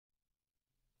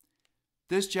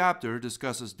This chapter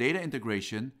discusses data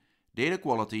integration, data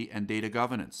quality, and data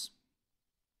governance.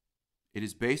 It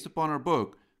is based upon our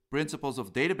book, Principles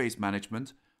of Database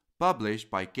Management,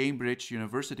 published by Cambridge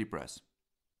University Press.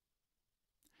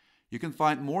 You can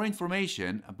find more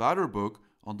information about our book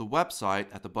on the website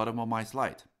at the bottom of my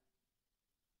slide.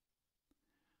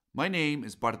 My name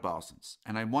is Bart Balsens,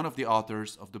 and I'm one of the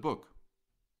authors of the book.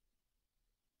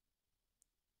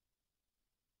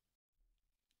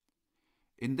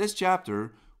 In this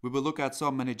chapter, we will look at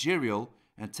some managerial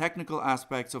and technical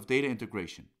aspects of data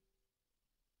integration.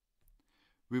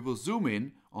 We will zoom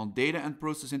in on data and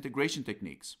process integration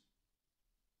techniques.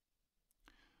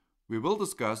 We will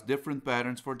discuss different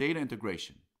patterns for data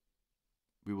integration.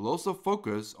 We will also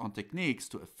focus on techniques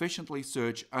to efficiently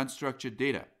search unstructured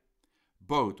data,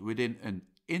 both within an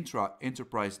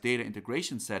intra-enterprise data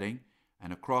integration setting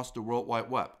and across the World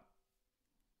Wide Web.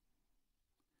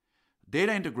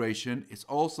 Data integration is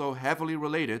also heavily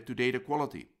related to data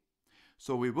quality,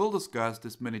 so we will discuss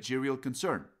this managerial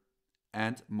concern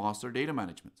and master data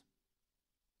management.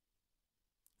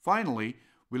 Finally,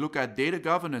 we look at data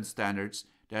governance standards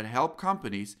that help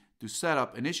companies to set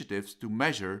up initiatives to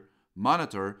measure,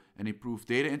 monitor, and improve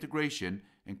data integration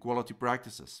and quality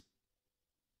practices.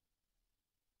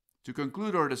 To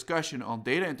conclude our discussion on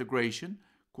data integration,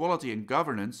 quality, and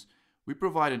governance, we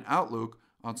provide an outlook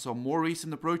on some more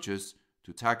recent approaches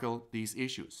to tackle these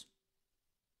issues.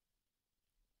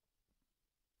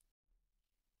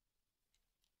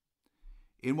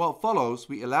 In what follows,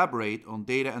 we elaborate on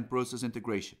data and process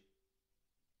integration.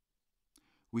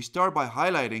 We start by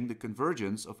highlighting the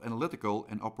convergence of analytical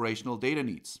and operational data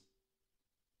needs.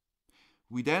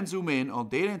 We then zoom in on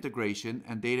data integration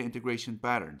and data integration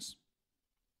patterns.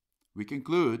 We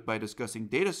conclude by discussing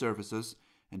data services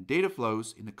and data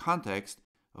flows in the context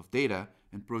of data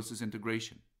and process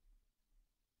integration.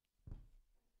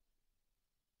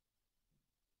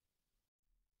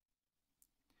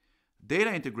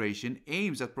 Data integration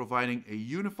aims at providing a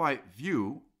unified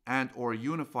view and/or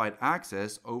unified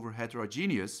access over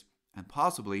heterogeneous and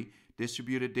possibly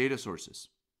distributed data sources.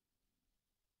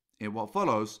 In what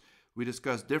follows, we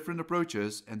discuss different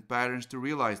approaches and patterns to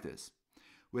realize this,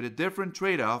 with a different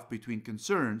trade-off between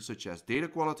concerns such as data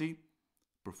quality,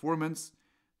 performance,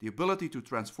 the ability to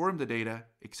transform the data,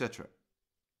 etc.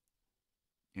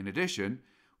 In addition,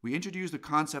 we introduce the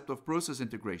concept of process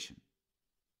integration.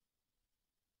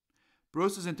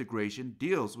 Process integration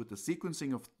deals with the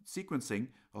sequencing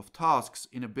of tasks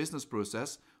in a business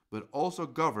process, but also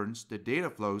governs the data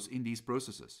flows in these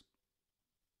processes.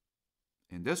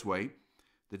 In this way,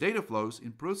 the data flows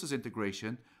in process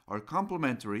integration are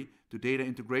complementary to data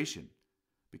integration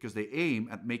because they aim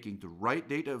at making the right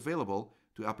data available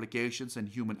to applications and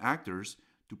human actors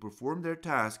to perform their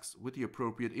tasks with the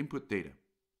appropriate input data.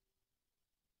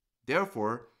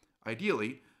 Therefore,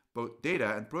 ideally, both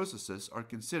data and processes are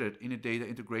considered in a data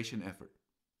integration effort.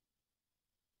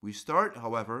 We start,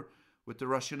 however, with the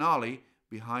rationale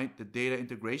behind the data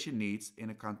integration needs in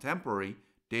a contemporary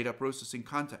data processing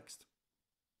context.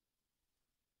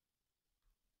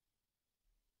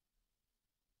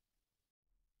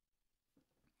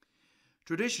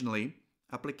 Traditionally,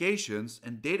 applications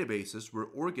and databases were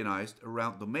organized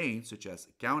around domains such as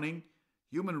accounting,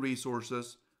 human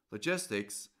resources,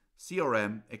 logistics,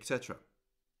 CRM, etc.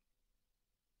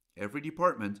 Every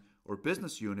department or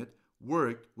business unit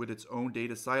worked with its own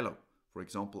data silo, for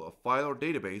example, a file or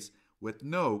database with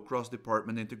no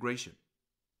cross-department integration.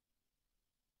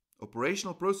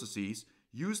 Operational processes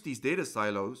use these data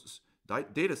silos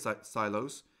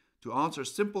to answer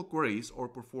simple queries or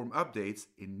perform updates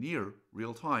in near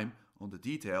real time on the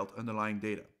detailed underlying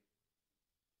data.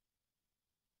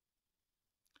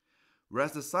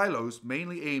 Whereas the silos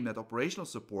mainly aimed at operational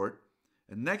support,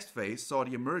 the next phase saw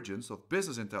the emergence of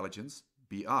business intelligence,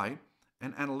 BI,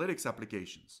 and analytics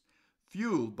applications,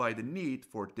 fueled by the need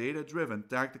for data-driven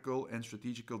tactical and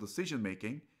strategical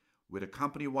decision-making with a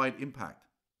company-wide impact.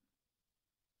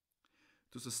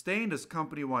 To sustain this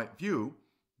company-wide view,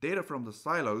 data from the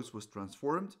silos was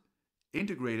transformed,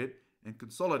 integrated, and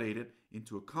consolidated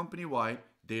into a company-wide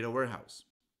data warehouse.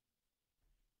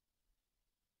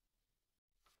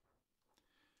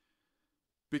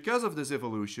 Because of this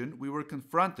evolution, we were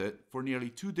confronted for nearly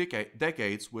 2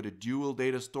 decades with a dual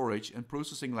data storage and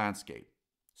processing landscape,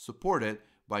 supported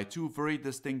by 2 very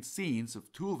distinct scenes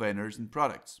of tool vendors and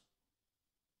products.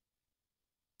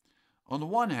 On the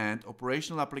one hand,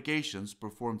 operational applications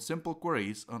performed simple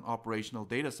queries on operational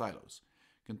data silos,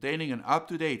 containing an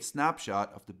up-to-date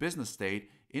snapshot of the business state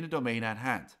in the domain at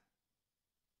hand.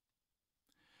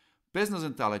 Business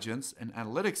intelligence and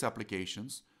analytics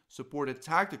applications supported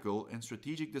tactical and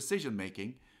strategic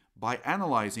decision-making by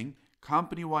analyzing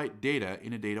company-wide data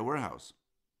in a data warehouse.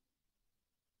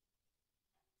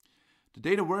 The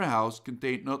data warehouse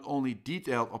contained not only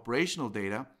detailed operational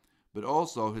data, but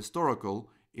also historical,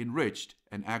 enriched,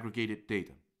 and aggregated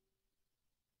data.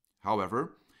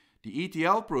 However, the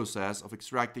ETL process of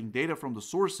extracting data from the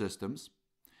source systems,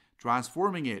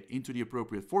 transforming it into the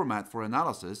appropriate format for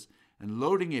analysis, and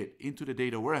loading it into the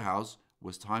data warehouse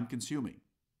was time-consuming.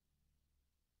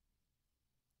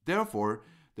 Therefore,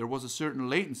 there was a certain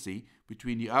latency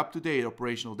between the up-to-date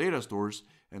operational data stores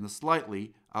and the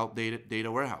slightly outdated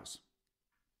data warehouse.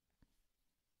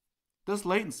 This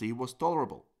latency was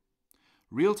tolerable.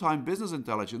 Real-time business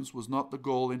intelligence was not the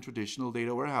goal in traditional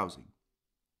data warehousing.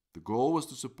 The goal was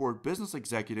to support business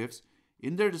executives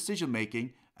in their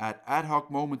decision-making at ad hoc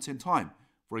moments in time,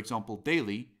 for example,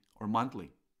 daily or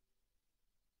monthly.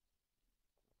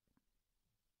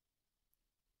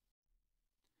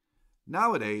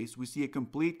 Nowadays, we see a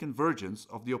complete convergence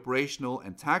of the operational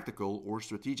and tactical or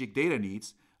strategic data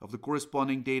needs of the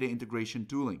corresponding data integration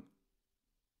tooling.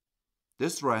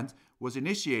 This trend was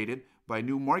initiated by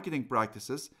new marketing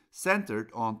practices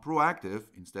centered on proactive,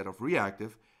 instead of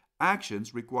reactive,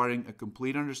 actions requiring a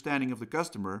complete understanding of the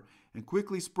customer and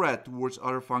quickly spread towards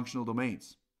other functional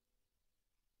domains.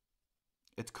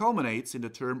 It culminates in the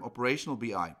term operational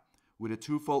BI with a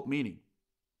twofold meaning.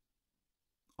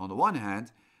 On the one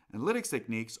hand, analytics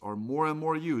techniques are more and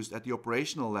more used at the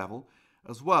operational level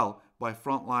as well by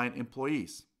frontline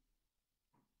employees.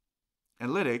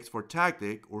 Analytics for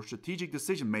tactic or strategic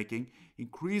decision-making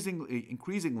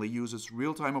increasingly uses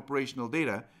real-time operational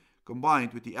data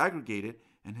combined with the aggregated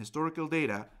and historical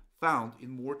data found in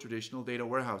more traditional data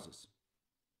warehouses.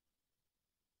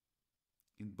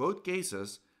 In both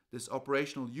cases, this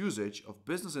operational usage of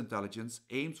business intelligence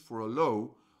aims for a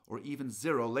low or even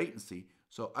zero latency,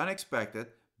 so unexpected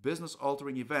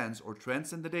business-altering events or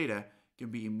trends in the data can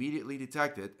be immediately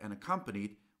detected and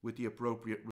accompanied with the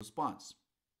appropriate response.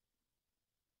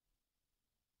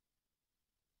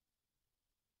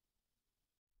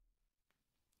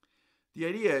 The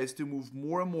idea is to move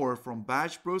more and more from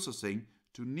batch processing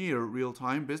to near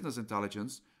real-time business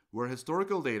intelligence, where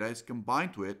historical data is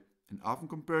combined with and often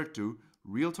compared to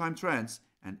real-time trends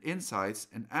and insights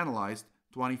and analyzed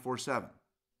 24/7.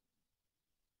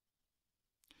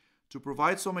 To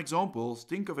provide some examples,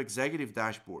 think of executive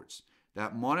dashboards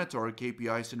that monitor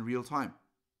KPIs in real time.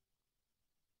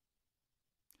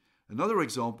 Another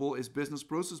example is business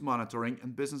process monitoring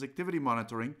and business activity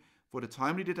monitoring for the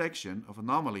timely detection of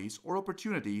anomalies or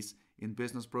opportunities in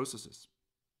business processes.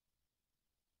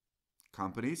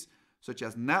 Companies such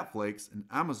as Netflix and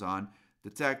Amazon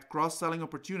detect cross-selling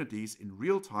opportunities in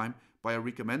real time by a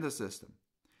recommender system,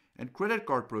 and credit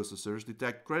card processors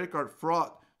detect credit card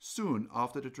fraud soon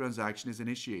after the transaction is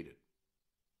initiated.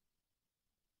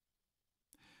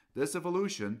 This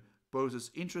evolution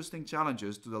poses interesting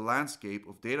challenges to the landscape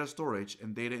of data storage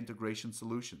and data integration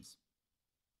solutions.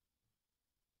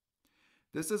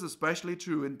 This is especially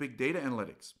true in big data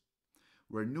analytics,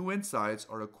 where new insights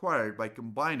are acquired by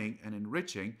combining and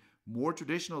enriching more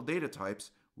traditional data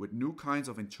types with new kinds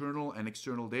of internal and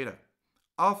external data,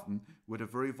 often with a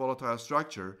very volatile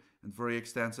structure and very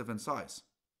extensive in size.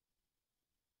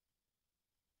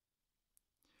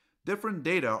 Different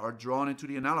data are drawn into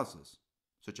the analysis,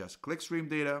 such as clickstream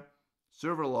data,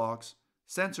 server logs,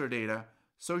 sensor data,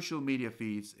 social media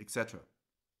feeds, etc.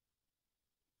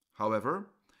 However,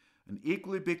 an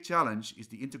equally big challenge is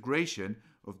the integration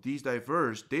of these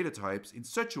diverse data types in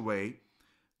such a way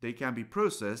they can be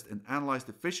processed and analyzed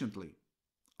efficiently,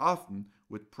 often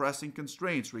with pressing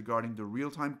constraints regarding the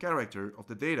real-time character of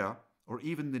the data or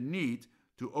even the need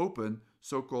to open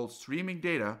so-called streaming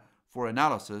data for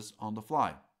analysis on the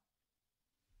fly.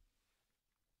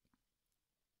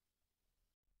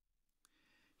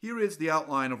 Here is the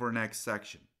outline of our next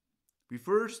section. We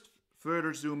first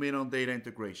further zoom in on data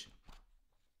integration.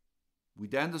 We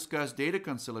then discuss data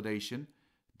consolidation,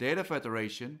 data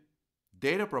federation,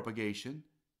 data propagation,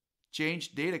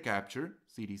 changed data capture,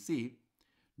 CDC,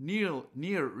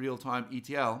 near real-time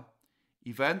ETL,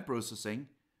 event processing,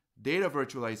 data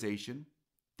virtualization,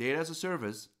 data as a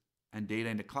service, and data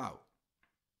in the cloud.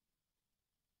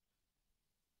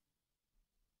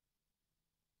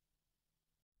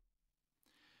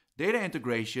 Data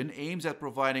integration aims at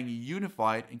providing a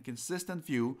unified and consistent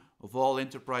view of all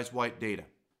enterprise-wide data.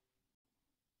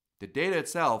 The data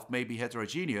itself may be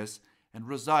heterogeneous and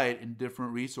reside in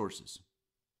different resources.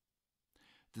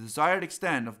 The desired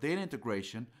extent of data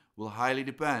integration will highly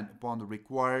depend upon the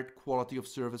required quality of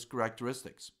service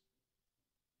characteristics.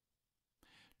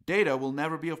 Data will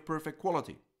never be of perfect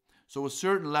quality, so a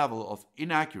certain level of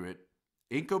inaccurate,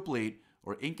 incomplete,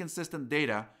 or inconsistent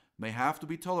data may have to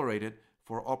be tolerated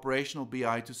for operational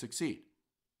BI to succeed.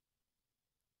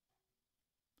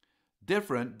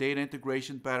 Different data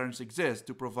integration patterns exist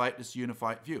to provide this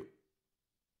unified view.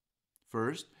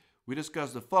 First, we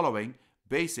discuss the following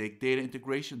basic data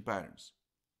integration patterns: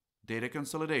 data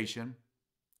consolidation,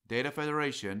 data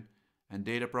federation, and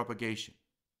data propagation.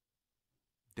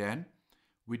 Then,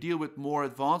 we deal with more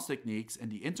advanced techniques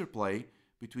and the interplay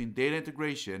between data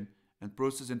integration and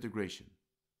process integration.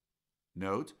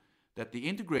 Note that the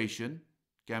integration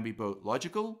can be both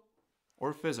logical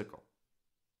or physical.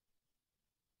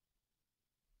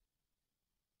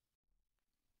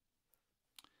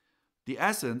 The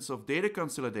essence of data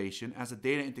consolidation as a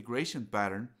data integration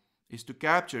pattern is to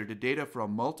capture the data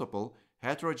from multiple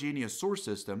heterogeneous source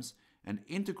systems and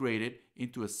integrate it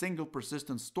into a single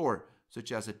persistent store,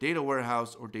 such as a data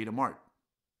warehouse or data mart.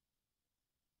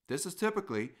 This is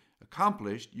typically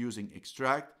accomplished using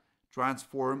extract,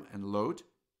 transform, and load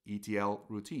 (ETL)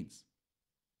 routines.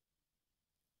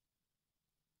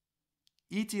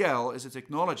 ETL is a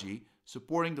technology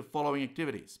supporting the following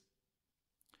activities: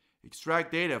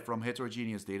 extract data from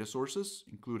heterogeneous data sources,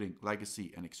 including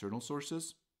legacy and external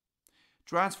sources,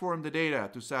 transform the data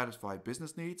to satisfy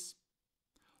business needs,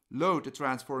 load the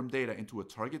transformed data into a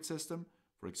target system,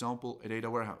 for example, a data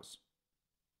warehouse.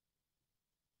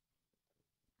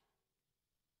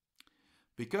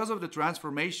 Because of the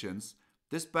transformations,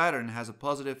 this pattern has a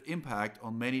positive impact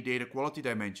on many data quality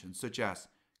dimensions, such as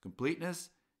completeness,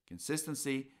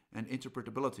 consistency, and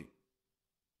interpretability.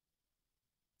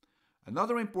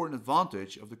 Another important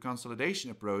advantage of the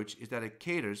consolidation approach is that it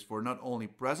caters for not only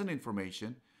present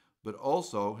information, but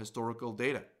also historical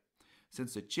data,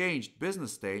 since the changed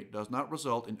business state does not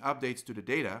result in updates to the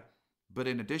data, but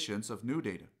in additions of new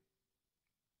data.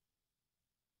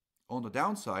 On the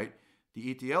downside,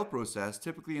 the ETL process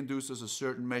typically induces a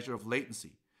certain measure of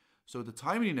latency, so the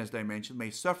timeliness dimension may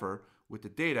suffer with the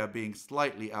data being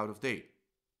slightly out of date.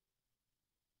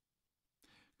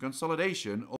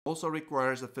 Consolidation also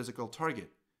requires a physical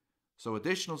target, so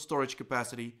additional storage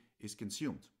capacity is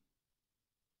consumed.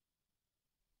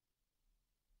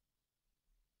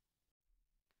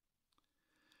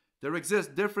 There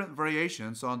exist different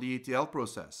variations on the ETL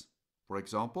process. For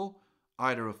example,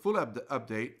 either a full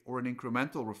update or an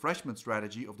incremental refreshment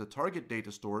strategy of the target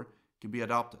data store can be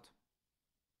adopted.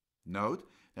 Note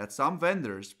that some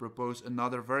vendors propose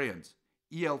another variant,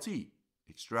 ELT,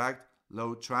 extract,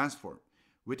 load, transform,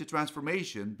 with the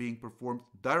transformation being performed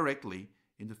directly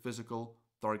in the physical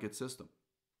target system.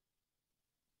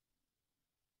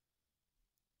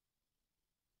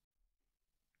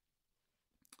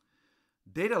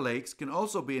 Data lakes can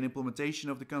also be an implementation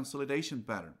of the consolidation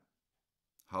pattern.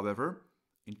 However,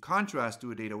 in contrast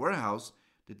to a data warehouse,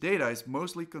 the data is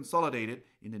mostly consolidated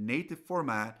in the native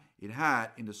format it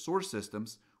had in the source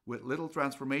systems with little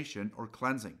transformation or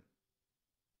cleansing.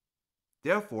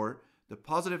 Therefore, the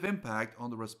positive impact on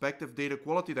the respective data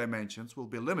quality dimensions will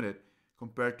be limited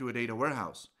compared to a data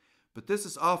warehouse, but this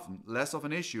is often less of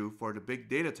an issue for the big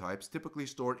data types typically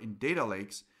stored in data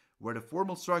lakes, where the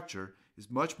formal structure is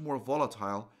much more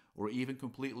volatile or even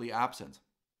completely absent.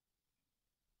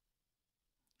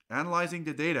 Analyzing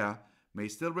the data may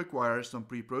still require some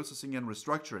pre-processing and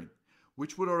restructuring,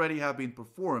 which would already have been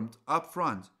performed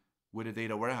upfront with a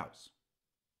data warehouse.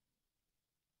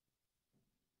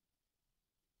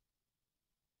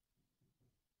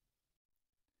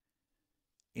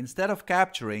 Instead of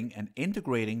capturing and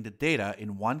integrating the data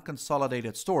in one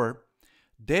consolidated store,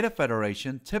 data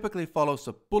federation typically follows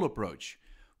a pull approach,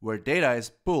 where data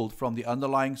is pulled from the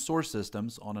underlying source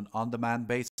systems on an on-demand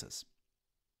basis.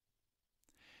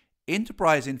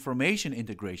 Enterprise Information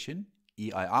Integration,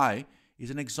 EII, is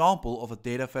an example of a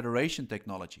data federation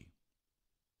technology.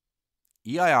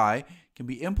 EII can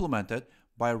be implemented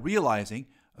by realizing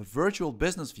a virtual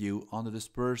business view on the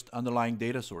dispersed underlying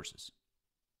data sources.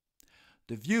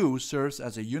 The view serves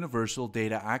as a universal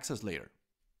data access layer.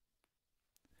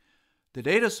 The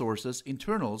data source's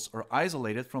internals are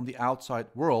isolated from the outside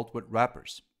world with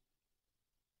wrappers.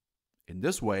 In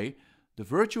this way, the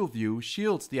virtual view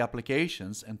shields the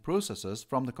applications and processes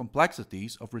from the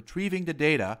complexities of retrieving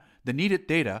the needed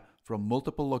data from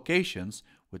multiple locations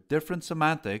with different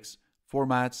semantics,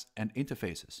 formats, and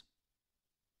interfaces.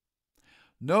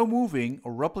 No moving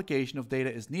or replication of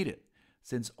data is needed,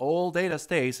 since all data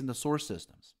stays in the source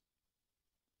systems.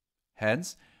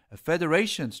 Hence, a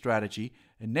federation strategy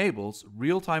enables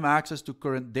real-time access to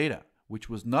current data, which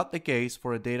was not the case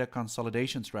for a data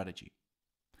consolidation strategy.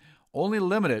 Only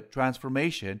limited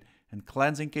transformation and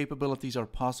cleansing capabilities are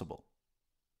possible.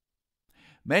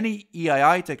 Many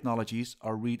EII technologies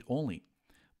are read-only,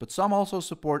 but some also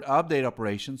support update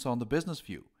operations on the business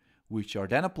view, which are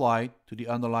then applied to the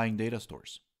underlying data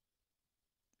stores.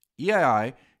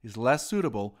 EII is less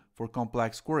suitable for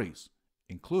complex queries,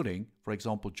 including, for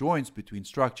example, joins between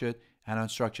structured and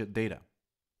unstructured data.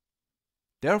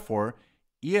 Therefore,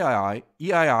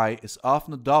 EII is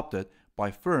often adopted by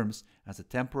firms as a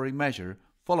temporary measure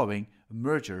following a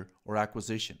merger or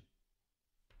acquisition.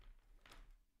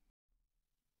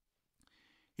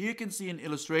 Here you can see an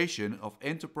illustration of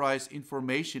enterprise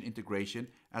information integration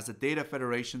as a data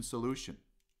federation solution.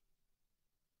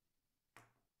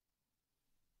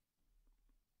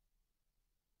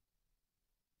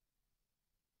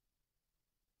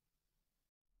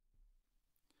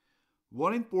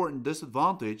 One important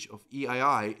disadvantage of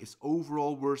EII is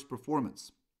overall worse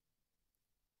performance.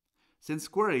 Since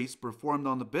queries performed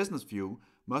on the business view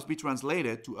must be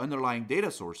translated to underlying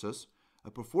data sources, a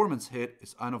performance hit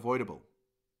is unavoidable.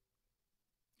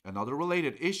 Another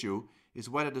related issue is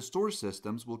whether the store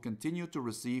systems will continue to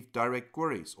receive direct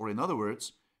queries, or in other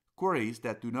words, queries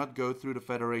that do not go through the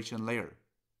federation layer.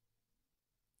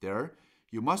 There,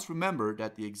 you must remember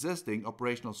that the existing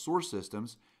operational source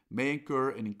systems may incur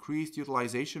an increased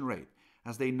utilization rate,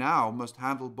 as they now must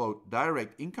handle both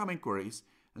direct incoming queries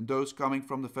and those coming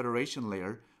from the federation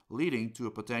layer, leading to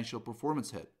a potential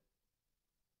performance hit.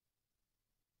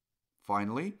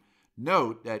 Finally,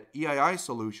 note that EII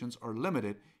solutions are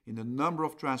limited in the number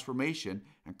of transformation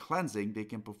and cleansing they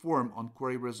can perform on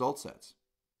query result sets.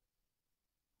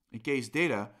 In case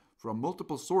data from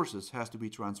multiple sources has to be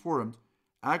transformed,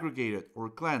 aggregated, or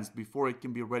cleansed before it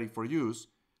can be ready for use,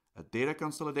 a data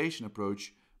consolidation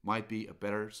approach might be a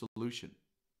better solution.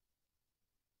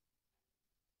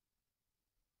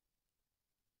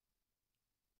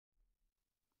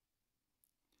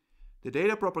 The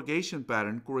data propagation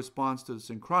pattern corresponds to the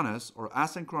synchronous or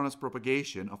asynchronous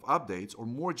propagation of updates, or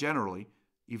more generally,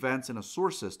 events in a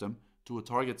source system to a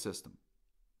target system.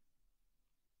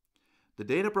 The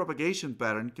data propagation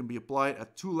pattern can be applied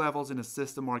at two levels in a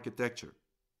system architecture.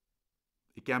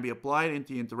 It can be applied in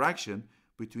the interaction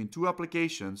between two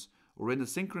applications or in the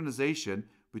synchronization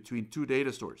between two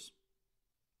data stores.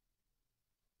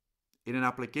 In an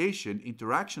application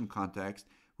interaction context,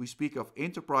 we speak of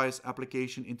enterprise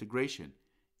application integration,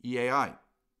 EAI.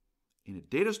 In a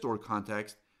data store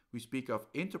context, we speak of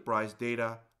enterprise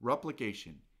data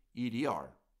replication, EDR.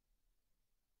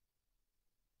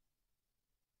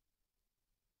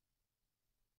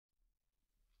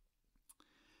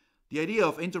 The idea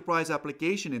of enterprise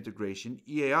application integration,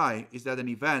 EAI, is that an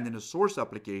event in a source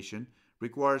application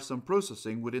requires some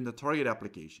processing within the target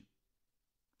application.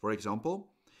 For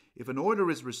example, if an order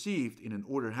is received in an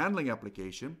order handling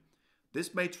application,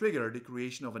 this may trigger the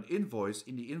creation of an invoice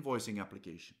in the invoicing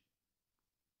application.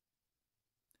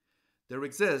 There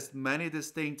exist many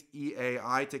distinct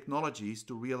EAI technologies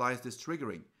to realize this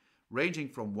triggering, ranging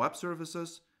from web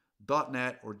services,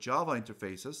 .NET or Java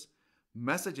interfaces,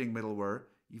 messaging middleware,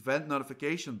 event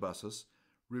notification buses,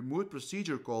 remote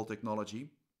procedure call technology,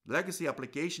 legacy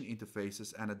application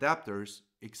interfaces and adapters,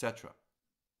 etc.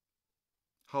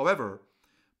 However,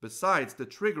 besides the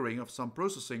triggering of some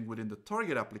processing within the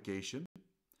target application,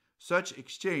 such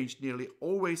exchange nearly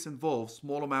always involves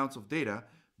small amounts of data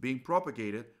being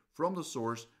propagated from the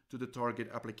source to the target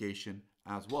application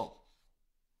as well.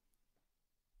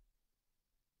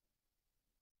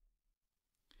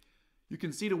 You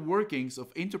can see the workings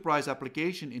of enterprise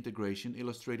application integration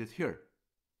illustrated here.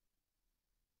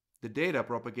 The data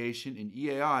propagation in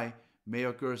EAI may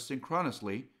occur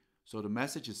synchronously, so the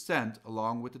message is sent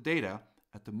along with the data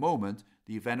at the moment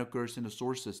the event occurs in the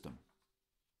source system.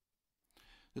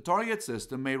 The target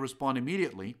system may respond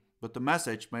immediately, but the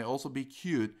message may also be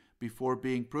queued before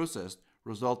being processed,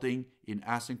 resulting in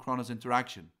asynchronous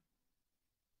interaction.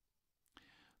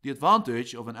 The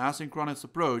advantage of an asynchronous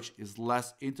approach is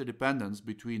less interdependence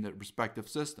between the respective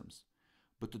systems,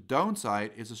 but the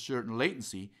downside is a certain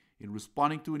latency in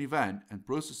responding to an event and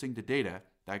processing the data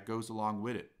that goes along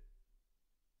with it.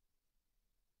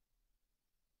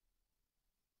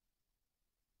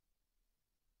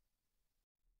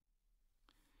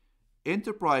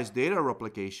 Enterprise data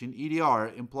replication,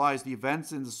 EDR, implies the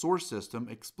events in the source system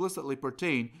explicitly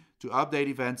pertain to update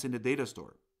events in the data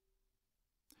store.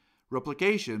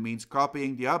 Replication means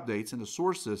copying the updates in the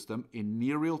source system in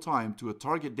near real time to a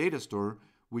target data store,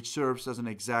 which serves as an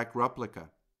exact replica.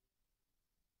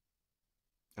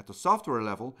 At the software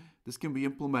level, this can be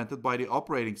implemented by the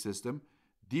operating system,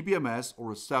 DBMS,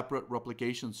 or a separate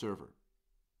replication server.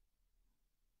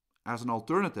 As an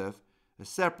alternative, a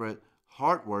separate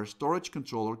hardware storage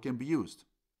controller can be used.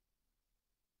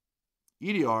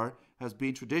 EDR has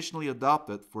been traditionally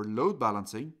adopted for load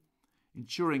balancing,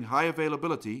 ensuring high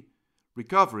availability,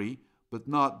 recovery, but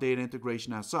not data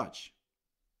integration as such.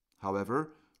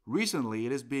 However, recently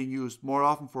it is being used more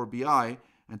often for BI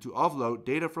and to offload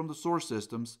data from the source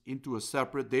systems into a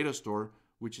separate data store,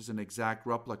 which is an exact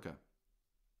replica.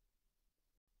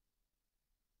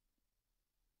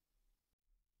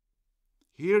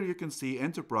 Here you can see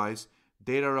enterprise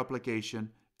data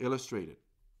replication illustrated.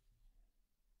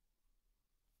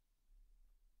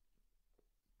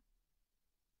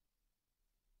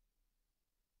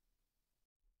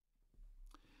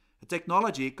 A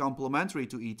technology complementary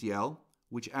to ETL,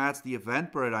 which adds the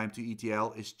event paradigm to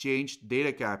ETL, is changed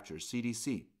data capture,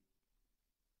 CDC.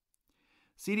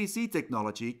 CDC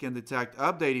technology can detect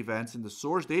update events in the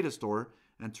source data store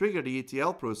and trigger the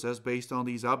ETL process based on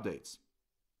these updates.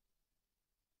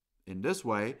 In this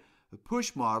way, a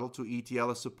push model to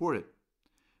ETL is supported.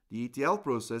 The ETL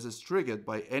process is triggered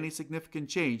by any significant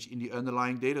change in the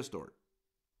underlying data store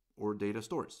or data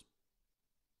stores.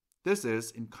 This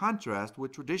is in contrast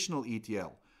with traditional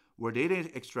ETL, where data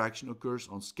extraction occurs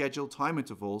on scheduled time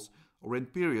intervals or in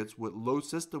periods with low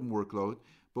system workload,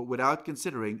 but without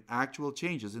considering actual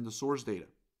changes in the source data.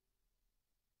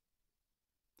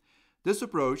 This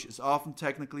approach is often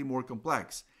technically more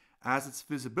complex, as its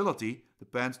feasibility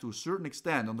depends to a certain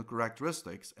extent on the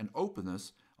characteristics and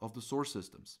openness of the source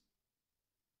systems.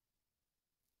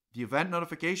 The event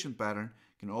notification pattern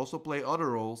can also play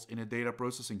other roles in a data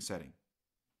processing setting.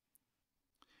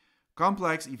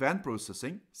 Complex event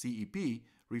processing, CEP,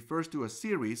 refers to a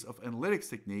series of analytics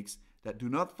techniques that do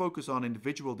not focus on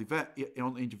individual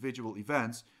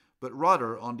events, but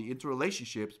rather on the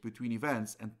interrelationships between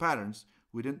events and patterns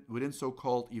within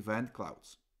so-called event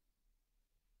clouds.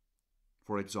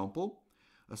 For example,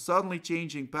 a suddenly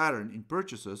changing pattern in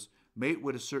purchases made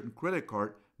with a certain credit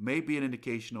card may be an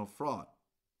indication of fraud.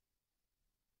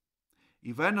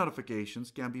 Event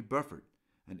notifications can be buffered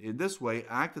and in this way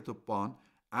acted upon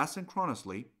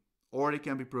asynchronously, or they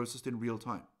can be processed in real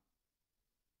time.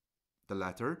 The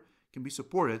latter can be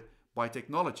supported by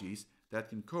technologies that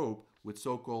can cope with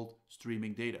so-called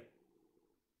streaming data.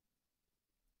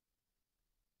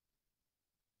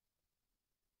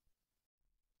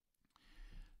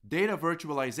 Data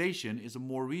virtualization is a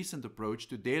more recent approach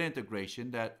to data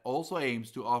integration that also aims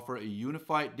to offer a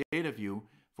unified data view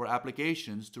for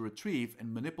applications to retrieve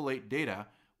and manipulate data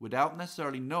without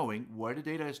necessarily knowing where the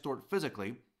data is stored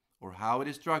physically or how it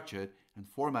is structured and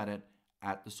formatted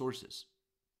at the sources.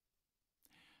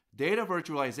 Data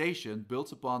virtualization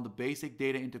builds upon the basic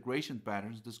data integration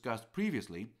patterns discussed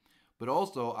previously, but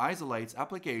also isolates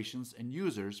applications and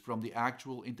users from the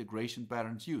actual integration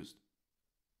patterns used.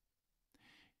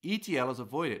 ETL is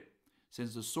avoided,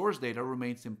 since the source data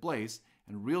remains in place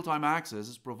and real-time access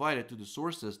is provided to the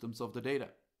source systems of the data.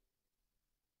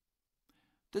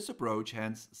 This approach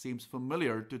hence seems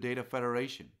familiar to data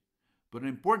federation, but an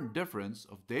important difference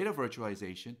of data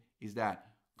virtualization is that,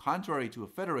 contrary to a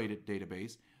federated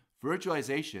database,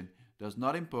 virtualization does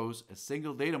not impose a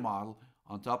single data model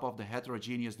on top of the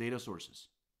heterogeneous data sources.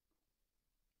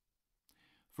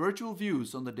 Virtual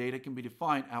views on the data can be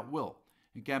defined at will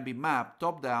and can be mapped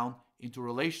top-down into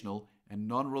relational and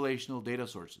non-relational data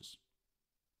sources.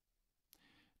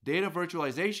 Data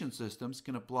virtualization systems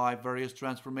can apply various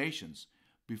transformations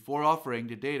before offering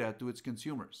the data to its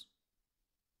consumers.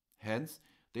 Hence,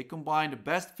 they combine the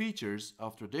best features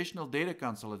of traditional data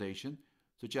consolidation,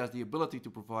 such as the ability to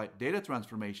provide data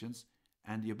transformations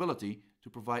and the ability to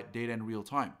provide data in real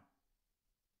time.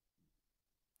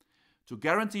 To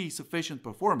guarantee sufficient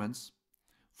performance,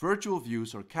 virtual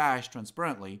views are cached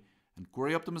transparently and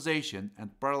query optimization and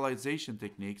parallelization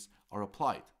techniques are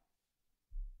applied.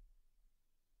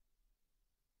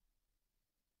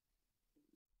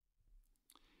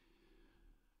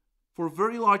 For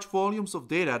very large volumes of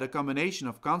data, the combination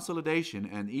of consolidation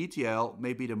and ETL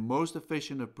may be the most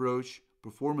efficient approach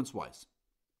performance-wise.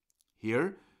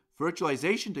 Here,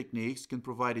 virtualization techniques can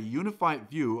provide a unified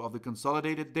view of the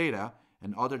consolidated data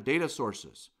and other data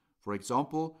sources, for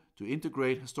example, to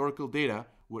integrate historical data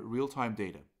with real-time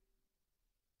data.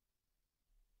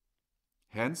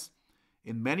 Hence,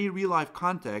 in many real-life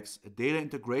contexts, a data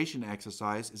integration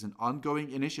exercise is an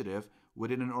ongoing initiative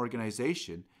within an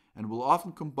organization and will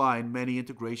often combine many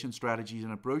integration strategies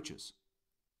and approaches.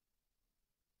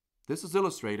 This is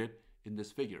illustrated in this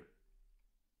figure.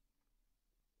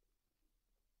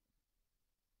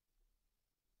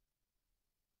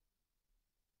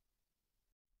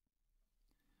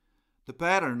 The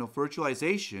pattern of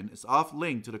virtualization is often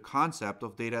linked to the concept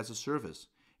of data as a service,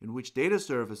 in which data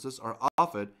services are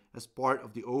offered as part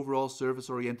of the overall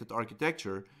service-oriented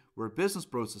architecture where business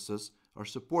processes are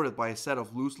supported by a set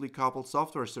of loosely coupled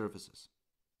software services.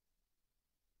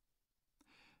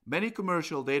 Many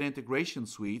commercial data integration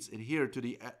suites adhere to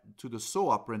the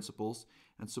SOA principles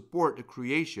and support the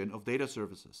creation of data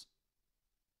services.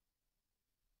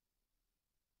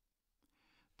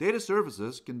 Data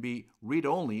services can be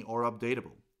read-only or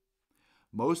updatable.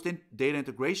 Most data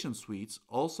integration suites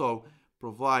also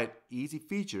provide easy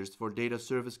features for data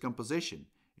service composition,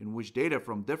 in which data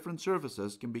from different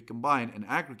services can be combined and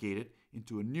aggregated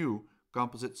into a new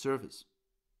composite service.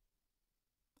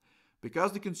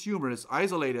 Because the consumer is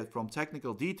isolated from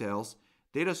technical details,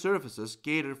 data services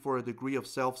cater for a degree of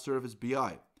self-service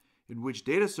BI, in which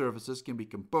data services can be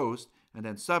composed and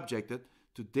then subjected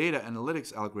to data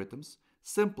analytics algorithms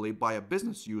simply by a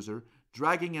business user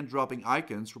dragging and dropping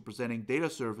icons representing data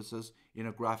services in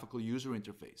a graphical user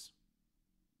interface.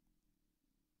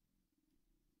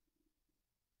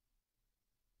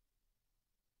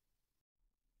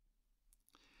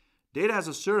 Data as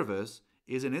a service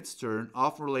is in its turn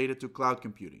often related to cloud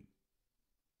computing.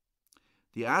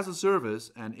 The as a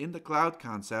service and in the cloud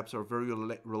concepts are very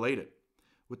related,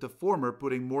 with the former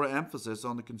putting more emphasis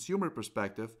on the consumer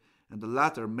perspective and the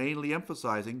latter mainly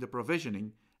emphasizing the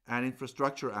provisioning and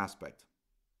infrastructure aspect.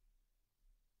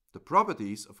 The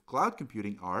properties of cloud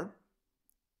computing are: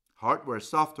 hardware,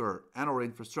 software, and/or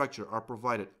infrastructure are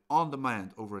provided on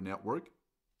demand over a network.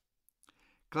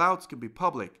 Clouds can be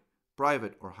public,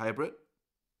 private, or hybrid.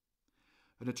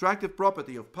 An attractive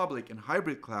property of public and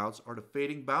hybrid clouds are the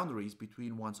fading boundaries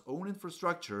between one's own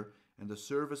infrastructure and the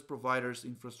service provider's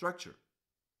infrastructure.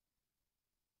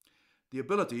 The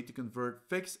ability to convert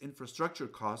fixed infrastructure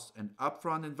costs and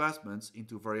upfront investments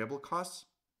into variable costs.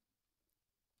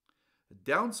 The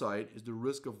downside is the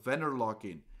risk of vendor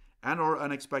lock-in and/or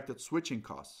unexpected switching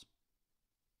costs.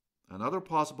 Another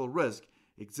possible risk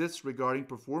exists regarding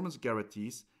performance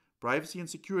guarantees, privacy and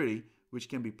security, which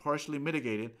can be partially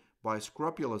mitigated by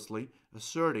scrupulously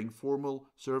asserting formal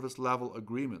service level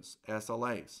agreements,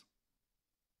 SLAs.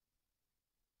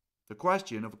 The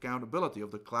question of accountability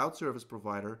of the cloud service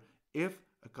provider if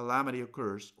a calamity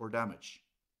occurs or damage.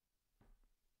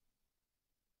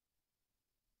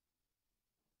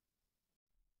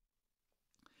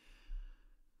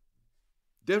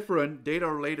 Different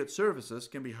data-related services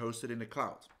can be hosted in the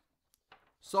cloud.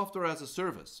 Software as a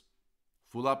service.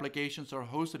 Full applications are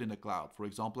hosted in the cloud, for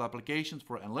example, applications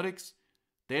for analytics,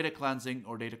 data cleansing,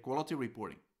 or data quality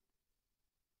reporting.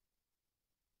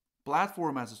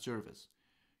 Platform as a service.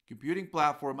 Computing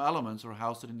platform elements are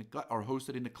hosted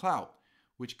in the cloud,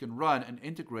 which can run and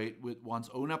integrate with one's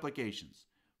own applications.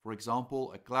 For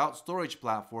example, a cloud storage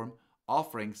platform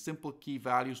offering simple key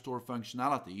value store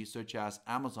functionality such as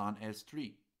Amazon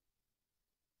S3.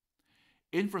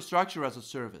 Infrastructure as a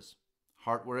service.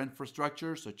 Hardware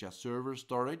infrastructure such as server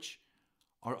storage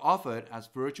are offered as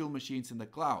virtual machines in the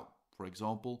cloud, for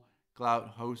example,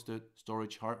 cloud-hosted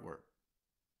storage hardware.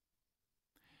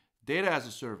 Data as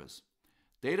a service.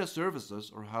 Data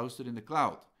services are hosted in the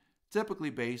cloud, typically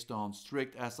based on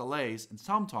strict SLAs and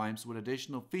sometimes with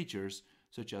additional features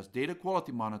such as data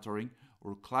quality monitoring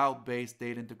or cloud-based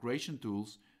data integration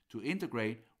tools to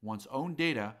integrate one's own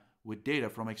data with data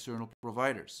from external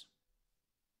providers.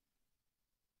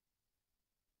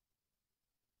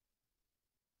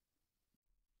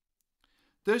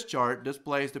 This chart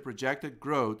displays the projected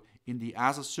growth in the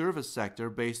as-a-service sector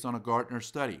based on a Gartner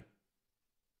study.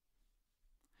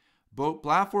 Both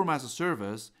platform as a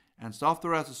service and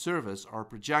software as a service are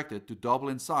projected to double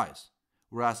in size,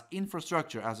 whereas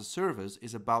infrastructure as a service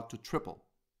is about to triple.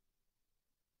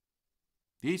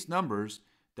 These numbers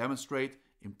demonstrate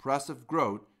impressive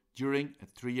growth during a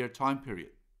 3-year time period.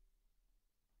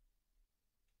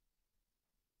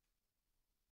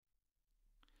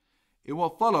 In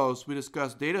what follows, we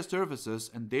discuss data services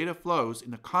and data flows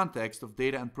in the context of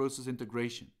data and process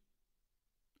integration.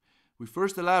 We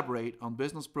first elaborate on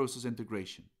business process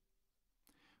integration.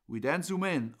 We then zoom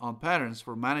in on patterns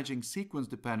for managing sequence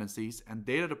dependencies and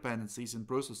data dependencies in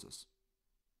processes.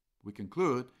 We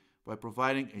conclude by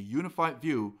providing a unified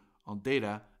view on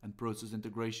data and process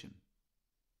integration.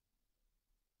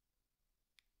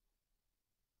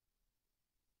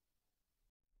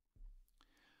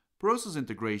 Process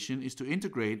integration is to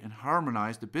integrate and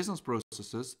harmonize the business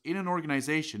processes in an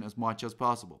organization as much as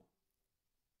possible.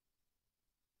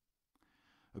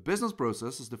 A business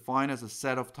process is defined as a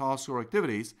set of tasks or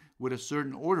activities with a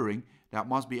certain ordering that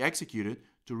must be executed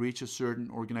to reach a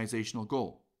certain organizational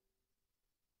goal.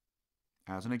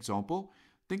 As an example,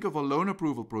 think of a loan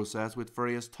approval process with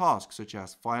various tasks such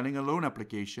as filing a loan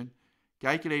application,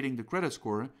 calculating the credit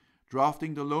score,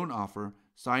 drafting the loan offer,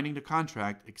 signing the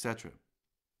contract, etc.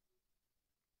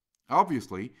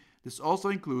 Obviously, this also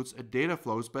includes a data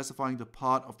flow specifying the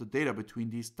path of the data between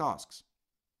these tasks.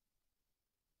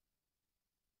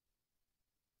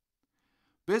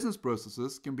 Business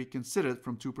processes can be considered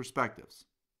from two perspectives.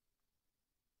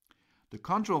 The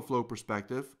control flow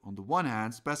perspective, on the one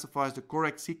hand, specifies the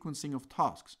correct sequencing of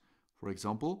tasks. For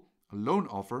example, a loan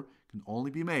offer can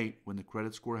only be made when the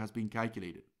credit score has been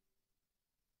calculated.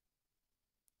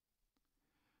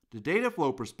 The data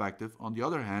flow perspective, on the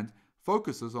other hand,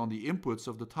 focuses on the inputs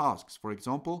of the tasks. For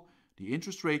example, the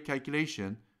interest rate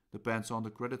calculation depends on the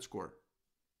credit score.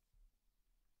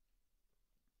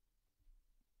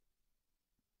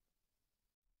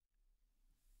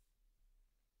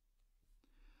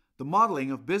 The modeling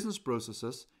of business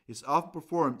processes is often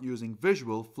performed using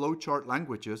visual flowchart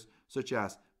languages such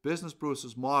as Business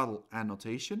Process Model and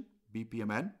Notation,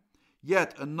 BPMN,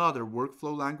 yet another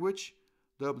workflow language,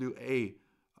 YAWL,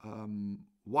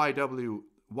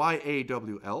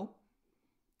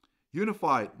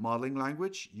 Unified Modeling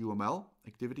Language, UML,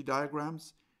 activity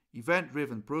diagrams,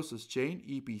 event-driven process chain,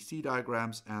 EPC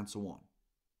diagrams, and so on.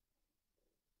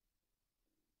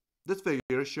 This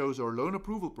figure shows our loan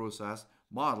approval process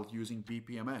modeled using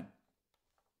BPMN.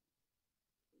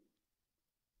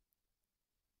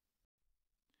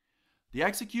 The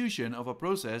execution of a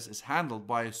process is handled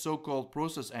by a so-called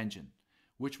process engine,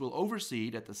 which will oversee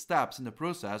that the steps in the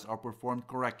process are performed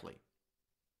correctly.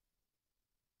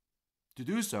 To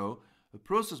do so, a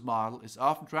process model is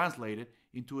often translated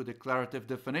into a declarative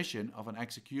definition of an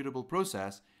executable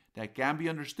process that can be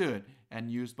understood and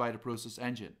used by the process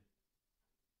engine.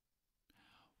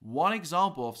 One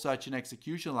example of such an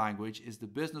execution language is the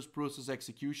Business Process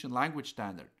Execution Language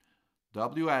Standard,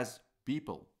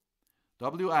 WS-BPEL.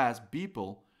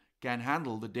 WS-BPEL can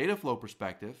handle the data flow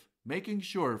perspective, making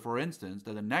sure, for instance,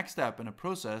 that the next step in a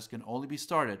process can only be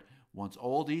started once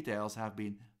all details have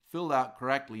been filled out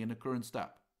correctly in the current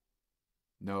step.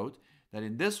 Note that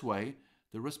in this way,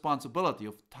 the responsibility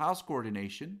of task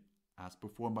coordination, as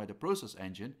performed by the process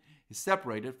engine, is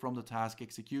separated from the task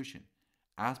execution,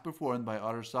 as performed by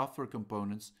other software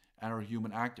components and our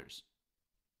human actors.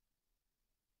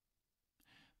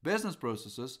 Business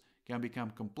processes can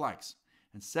become complex,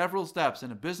 and several steps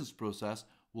in a business process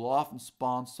will often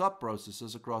spawn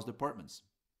sub-processes across departments.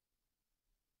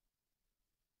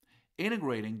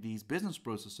 Integrating these business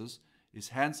processes is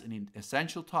hence an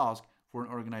essential task for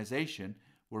an organization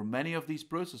where many of these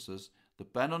processes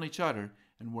depend on each other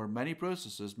and where many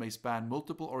processes may span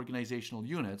multiple organizational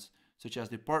units, such as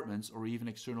departments or even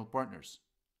external partners.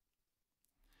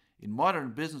 In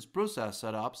modern business process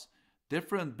setups,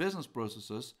 different business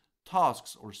processes,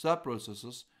 tasks, or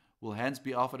sub-processes will hence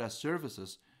be offered as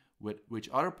services which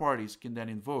other parties can then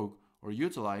invoke or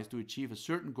utilize to achieve a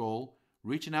certain goal,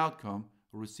 reach an outcome,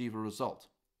 or receive a result.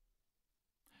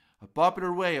 A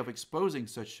popular way of exposing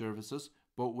such services,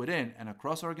 both within and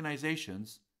across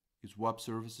organizations, is web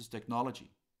services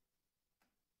technology.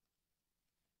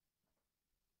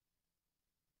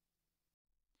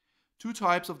 Two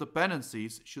types of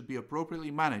dependencies should be appropriately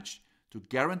managed to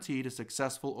guarantee the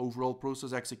successful overall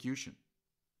process execution.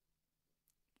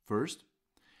 First,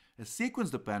 a sequence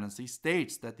dependency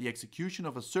states that the execution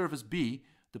of a service B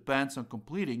depends on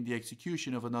completing the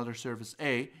execution of another service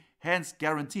A, hence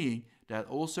guaranteeing that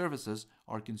all services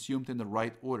are consumed in the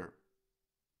right order.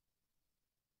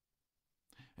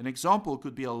 An example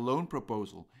could be a loan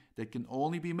proposal that can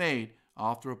only be made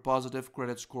after a positive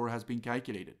credit score has been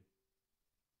calculated.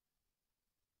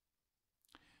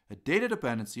 A data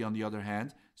dependency, on the other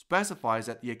hand, specifies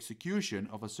that the execution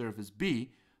of a service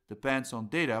B depends on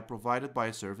data provided by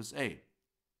a service A.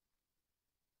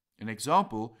 An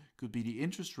example could be the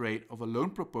interest rate of a loan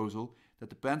proposal that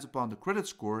depends upon the credit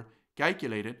score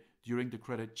calculated during the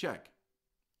credit check.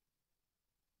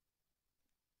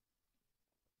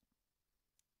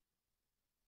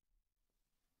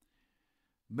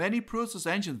 Many process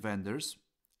engine vendors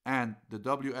and the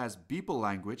WS-BPEL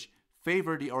language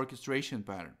favor the orchestration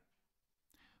pattern.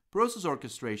 Process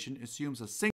orchestration assumes a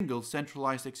single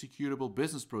centralized executable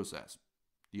business process,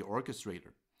 the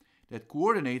orchestrator, that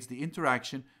coordinates the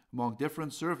interaction among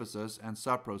different services and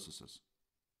sub-processes.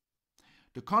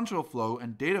 The control flow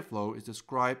and data flow is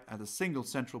described at a single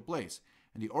central place,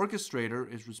 and the orchestrator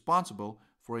is responsible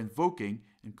for invoking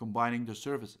and combining the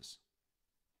services.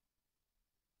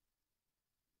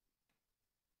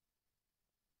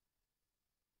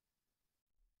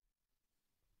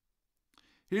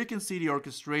 Here you can see the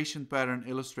orchestration pattern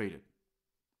illustrated.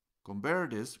 Compare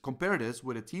this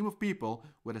with a team of people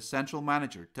with a central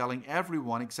manager telling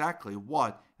everyone exactly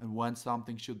what and when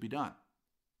something should be done.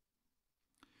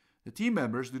 The team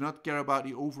members do not care about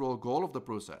the overall goal of the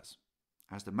process,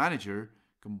 as the manager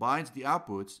combines the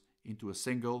outputs into a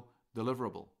single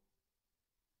deliverable.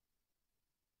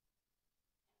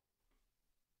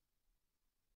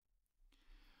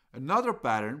 Another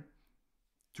pattern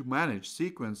to manage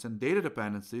sequence and data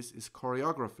dependencies is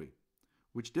choreography,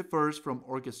 which differs from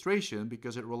orchestration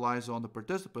because it relies on the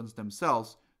participants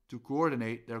themselves to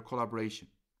coordinate their collaboration.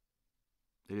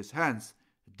 It is hence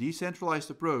a decentralized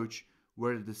approach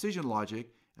where the decision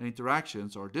logic and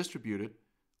interactions are distributed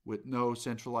with no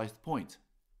centralized point.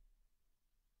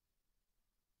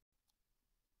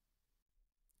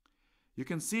 You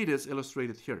can see this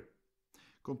illustrated here.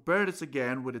 Compare this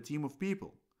again with a team of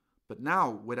people, but now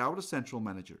without a central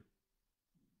manager.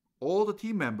 All the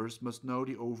team members must know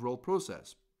the overall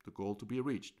process, the goal to be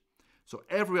reached, so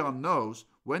everyone knows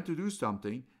when to do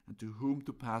something and to whom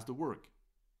to pass the work.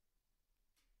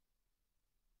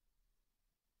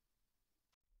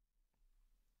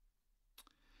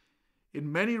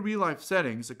 In many real-life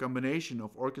settings, a combination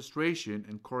of orchestration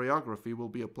and choreography will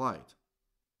be applied.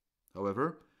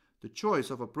 However, the choice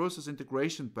of a process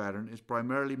integration pattern is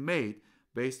primarily made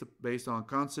based on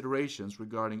considerations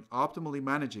regarding optimally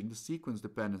managing the sequence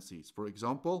dependencies, for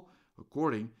example,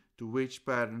 according to which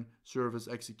pattern service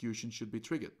execution should be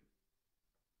triggered.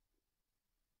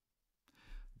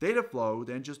 Data flow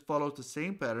then just follows the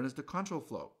same pattern as the control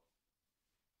flow.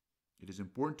 It is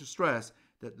important to stress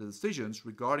that the decisions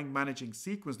regarding managing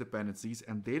sequence dependencies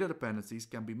and data dependencies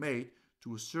can be made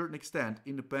to a certain extent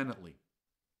independently.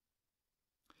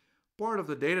 Part of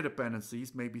the data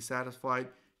dependencies may be satisfied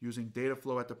using data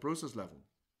flow at the process level,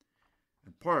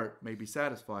 and part may be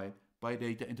satisfied by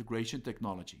data integration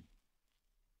technology.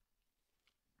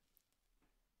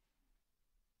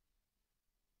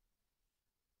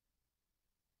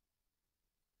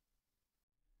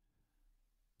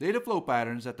 Data flow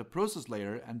patterns at the process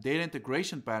layer and data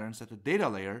integration patterns at the data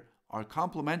layer are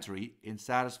complementary in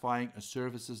satisfying a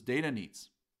service's data needs.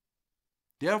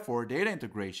 Therefore, data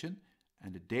integration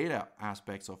and the data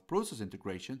aspects of process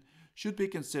integration should be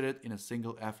considered in a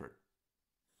single effort.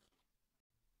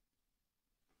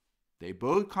 They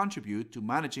both contribute to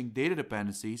managing data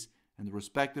dependencies, and the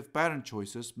respective pattern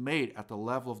choices made at the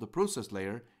level of the process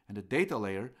layer and the data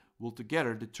layer will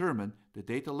together determine the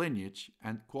data lineage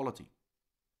and quality.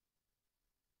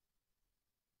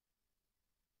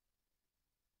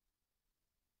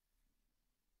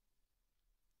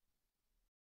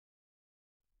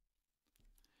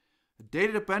 A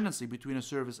data dependency between a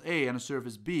service A and a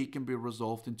service B can be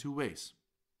resolved in two ways.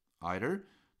 Either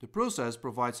the process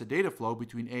provides a data flow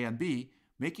between A and B,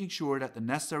 making sure that the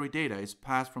necessary data is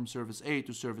passed from service A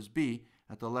to service B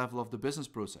at the level of the business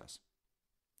process.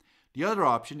 The other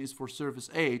option is for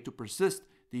service A to persist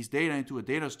these data into a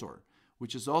data store,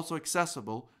 which is also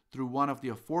accessible through one of the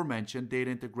aforementioned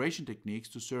data integration techniques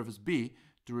to service B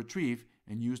to retrieve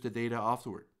and use the data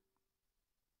afterward.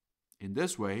 In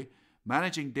this way,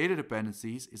 managing data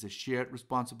dependencies is a shared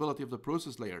responsibility of the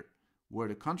process layer, where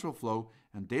the control flow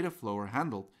and data flow are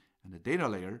handled, and the data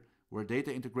layer, where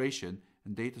data integration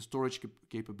and data storage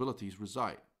capabilities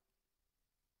reside.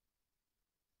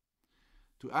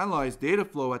 To analyze data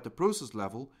flow at the process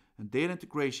level and data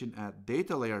integration at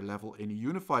data layer level in a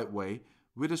unified way,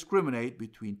 we discriminate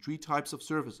between three types of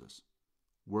services: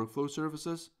 workflow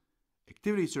services,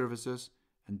 activity services,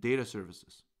 and data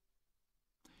services.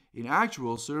 In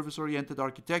actual service-oriented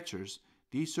architectures,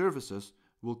 these services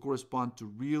will correspond to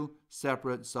real,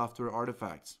 separate software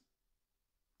artifacts.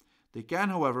 They can,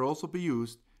 however, also be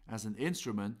used as an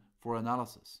instrument for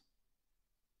analysis.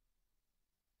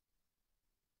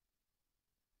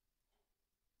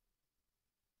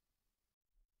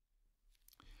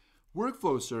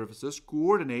 Workflow services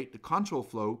coordinate the control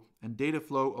flow and data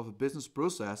flow of a business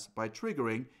process by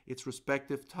triggering its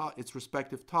respective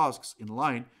tasks in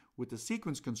line with the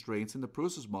sequence constraints in the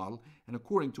process model and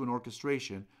according to an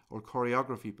orchestration or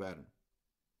choreography pattern.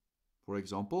 For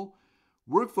example,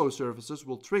 workflow services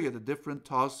will trigger the different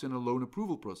tasks in a loan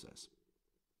approval process.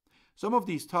 Some of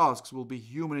these tasks will be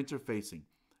human interfacing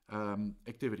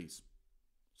activities,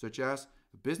 such as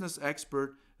a business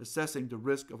expert assessing the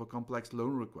risk of a complex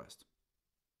loan request.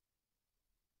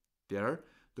 There,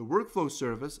 the workflow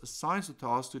service assigns the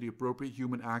task to the appropriate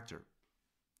human actor.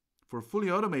 For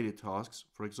fully automated tasks,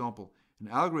 for example, an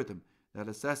algorithm that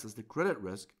assesses the credit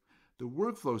risk, the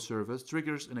workflow service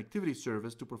triggers an activity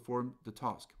service to perform the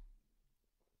task.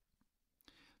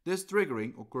 This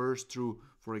triggering occurs through,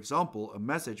 for example, a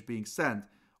message being sent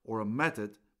or a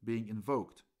method being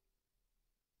invoked.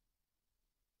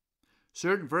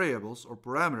 Certain variables or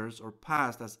parameters are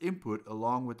passed as input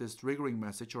along with this triggering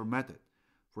message or method,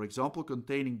 for example,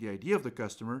 containing the ID of the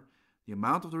customer, the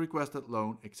amount of the requested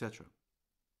loan, etc.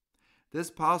 This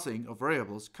passing of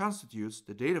variables constitutes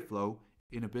the data flow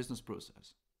in a business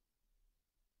process.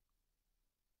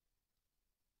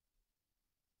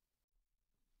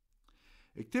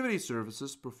 Activity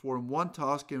services perform one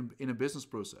task in a business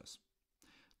process.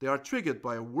 They are triggered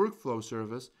by a workflow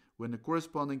service when the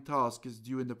corresponding task is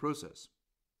due in the process.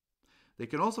 They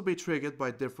can also be triggered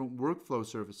by different workflow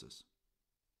services.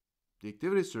 The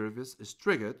activity service is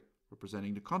triggered,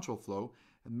 representing the control flow,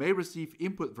 and may receive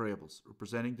input variables,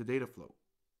 representing the data flow.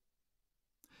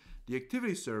 The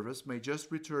activity service may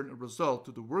just return a result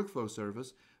to the workflow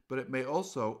service, but it may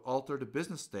also alter the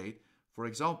business state, for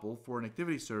example, for an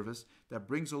activity service that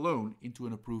brings a loan into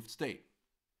an approved state.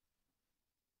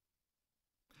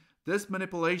 This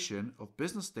manipulation of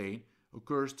business state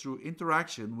occurs through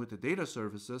interaction with the data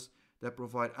services that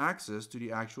provide access to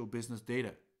the actual business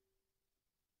data.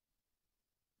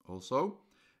 Also,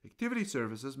 activity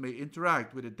services may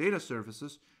interact with the data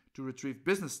services to retrieve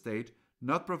business state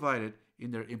not provided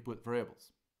in their input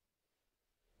variables.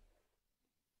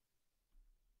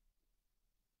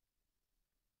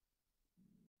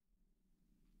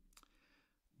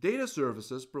 Data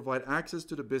services provide access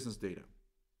to the business data.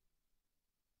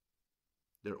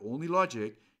 Their only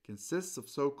logic consists of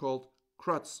so-called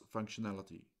CRUDs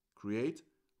functionality: create,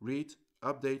 read,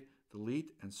 update,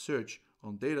 delete, and search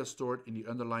on data stored in the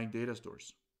underlying data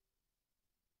stores.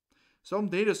 Some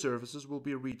data services will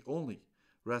be read-only,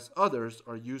 whereas others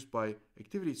are used by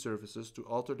activity services to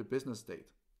alter the business state.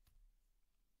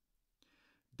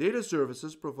 Data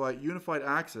services provide unified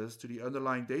access to the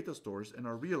underlying data stores and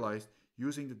are realized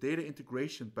using the data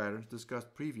integration patterns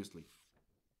discussed previously.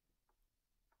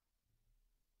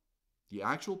 The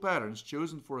actual patterns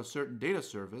chosen for a certain data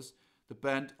service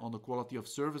depend on the quality of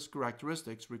service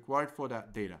characteristics required for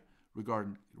that data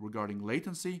regarding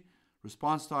latency,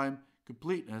 response time,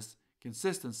 completeness,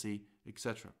 consistency,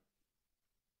 etc.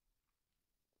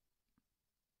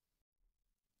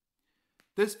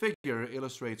 This figure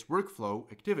illustrates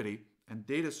workflow, activity, and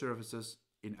data services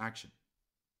in action.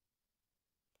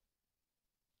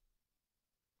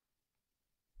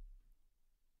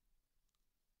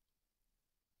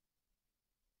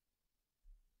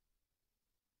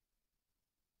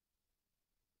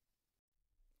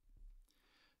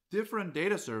 Different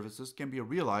data services can be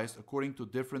realized according to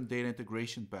different data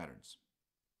integration patterns.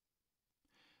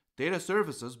 Data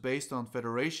services based on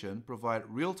federation provide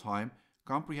real-time,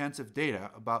 comprehensive data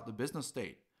about the business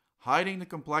state, hiding the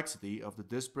complexity of the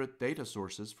disparate data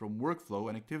sources from workflow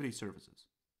and activity services.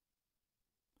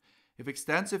 If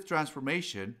extensive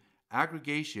transformation,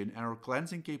 aggregation, and/or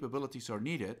cleansing capabilities are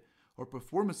needed, or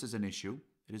performance is an issue,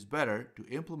 it is better to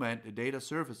implement the data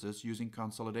services using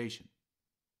consolidation.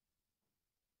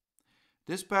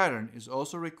 This pattern is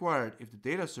also required if the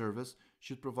data service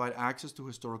should provide access to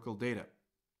historical data.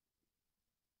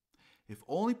 If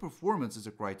only performance is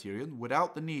a criterion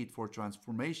without the need for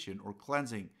transformation or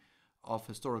cleansing of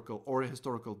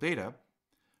historical data,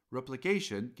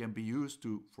 replication can be used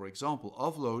to, for example,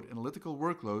 offload analytical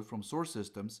workload from source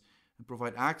systems and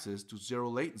provide access to zero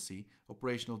latency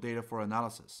operational data for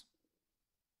analysis.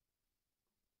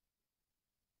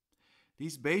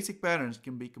 These basic patterns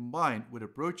can be combined with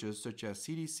approaches such as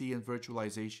CDC and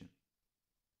virtualization.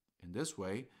 In this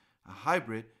way, a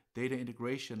hybrid data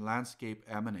integration landscape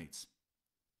emanates.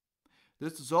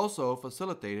 This is also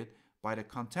facilitated by the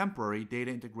contemporary data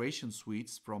integration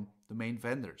suites from the main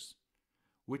vendors,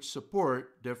 which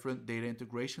support different data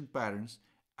integration patterns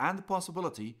and the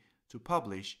possibility to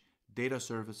publish data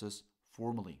services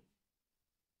formally.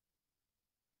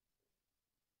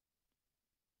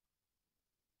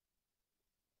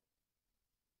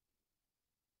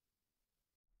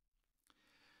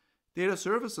 Data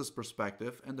services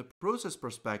perspective and the process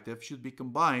perspective should be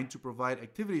combined to provide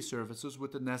activity services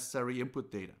with the necessary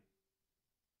input data.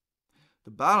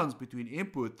 The balance between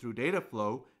input through data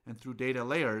flow and through data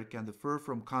layer can differ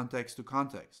from context to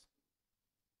context.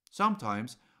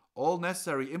 Sometimes, all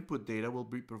necessary input data will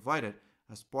be provided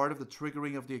as part of the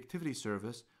triggering of the activity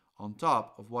service on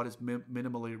top of what is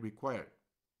minimally required.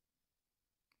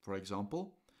 For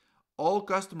example, all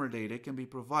customer data can be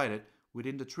provided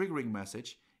within the triggering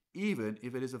message even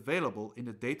if it is available in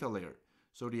the data layer,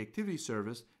 so the activity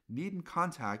service needn't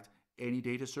contact any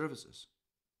data services.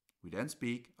 We then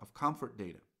speak of comfort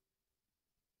data.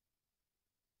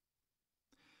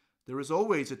 There is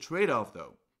always a trade-off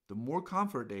though. The more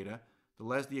comfort data, the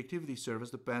less the activity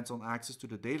service depends on access to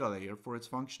the data layer for its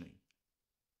functioning.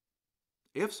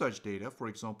 If such data, for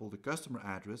example the customer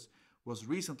address, was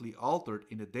recently altered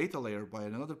in the data layer by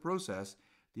another process,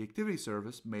 the activity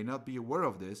service may not be aware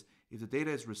of this if the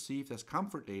data is received as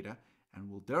comfort data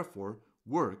and will therefore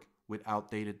work with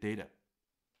outdated data.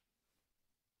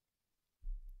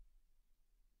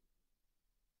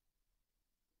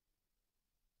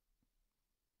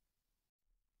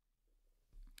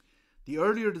 The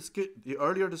earlier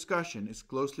discussion is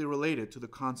closely related to the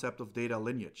concept of data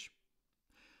lineage.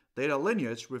 Data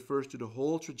lineage refers to the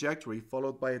whole trajectory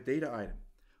followed by a data item,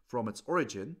 from its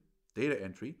origin, data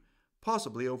entry,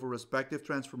 possibly over respective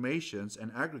transformations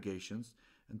and aggregations,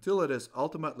 until it is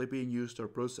ultimately being used or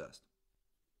processed.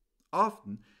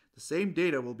 Often, the same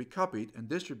data will be copied and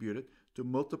distributed to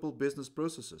multiple business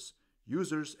processes,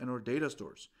 users, and/or data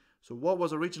stores. So what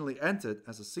was originally entered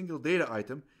as a single data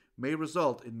item may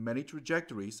result in many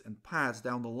trajectories and paths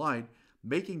down the line,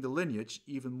 making the lineage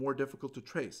even more difficult to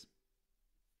trace.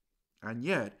 And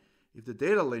yet, if the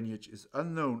data lineage is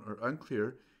unknown or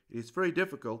unclear, it is very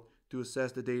difficult to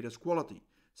assess the data's quality,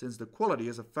 since the quality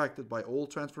is affected by all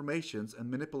transformations and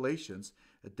manipulations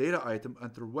a data item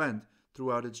underwent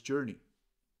throughout its journey.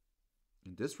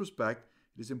 In this respect,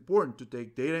 it is important to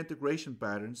take data integration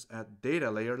patterns at data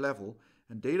layer level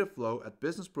and data flow at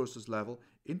business process level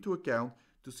into account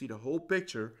to see the whole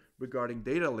picture regarding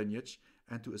data lineage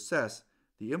and to assess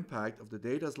the impact of the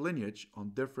data's lineage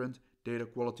on different data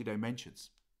quality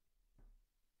dimensions.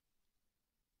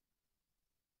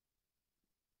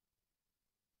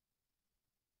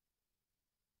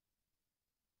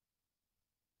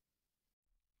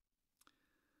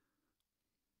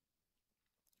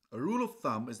 A rule of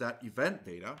thumb is that event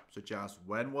data, such as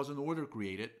when was an order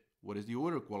created, what is the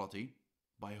order quality,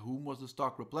 by whom was the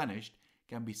stock replenished,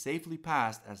 can be safely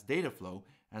passed as data flow,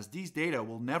 as these data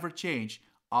will never change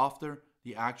after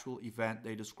the actual event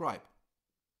they describe.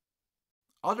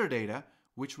 Other data,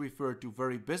 which refer to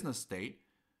very business state,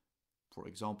 for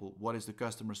example, what is the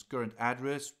customer's current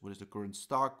address, what is the current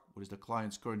stock, what is the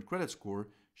client's current credit score,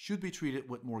 should be treated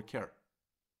with more care.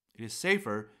 It is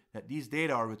safer that these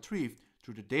data are retrieved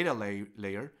through the data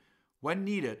layer when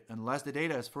needed, unless the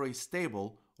data is very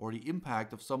stable or the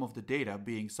impact of some of the data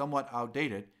being somewhat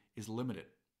outdated is limited.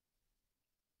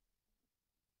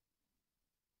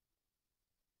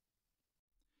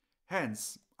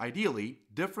 Hence, ideally,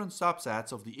 different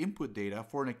subsets of the input data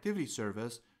for an activity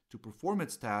service to perform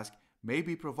its task may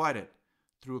be provided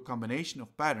through a combination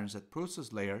of patterns at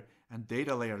process layer and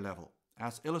data layer level,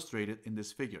 as illustrated in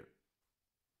this figure.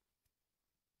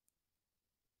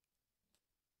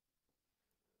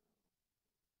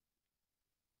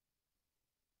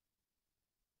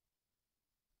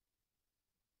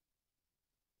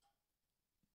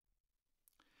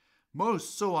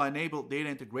 Most SOA-enabled data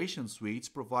integration suites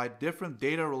provide different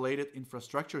data-related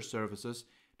infrastructure services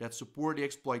that support the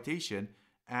exploitation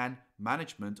and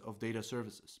management of data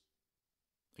services.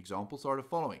 Examples are the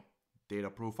following: data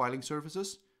profiling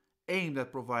services, aimed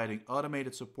at providing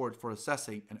automated support for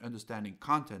assessing and understanding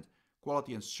content,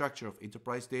 quality, and structure of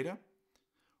enterprise data;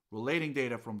 relating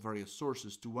data from various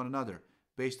sources to one another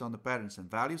based on the patterns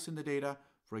and values in the data,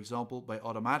 for example, by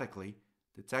automatically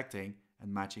detecting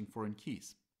and matching foreign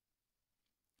keys.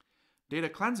 Data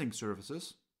cleansing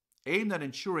services, aimed at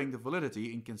ensuring the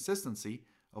validity and consistency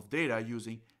of data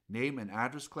using name and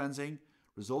address cleansing,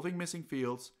 resolving missing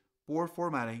fields, poor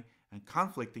formatting and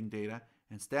conflicting data,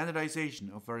 and standardization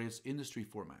of various industry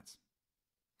formats.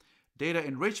 Data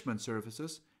enrichment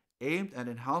services, aimed at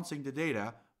enhancing the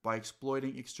data by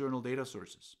exploiting external data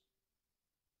sources.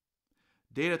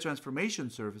 Data transformation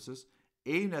services,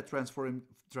 aimed at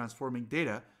transforming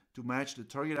data to match the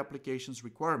target application's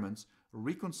requirements or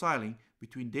reconciling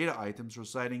between data items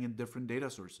residing in different data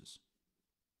sources.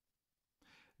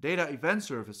 Data event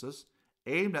services,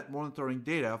 aimed at monitoring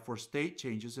data for state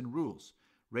changes in rules,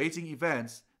 raising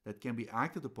events that can be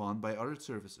acted upon by other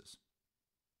services.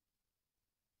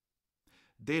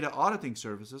 Data auditing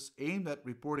services, aimed at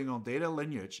reporting on data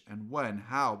lineage and when,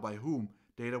 how, by whom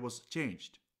data was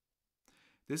changed.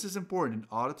 This is important in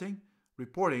auditing,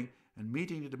 reporting, and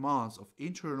meeting the demands of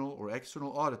internal or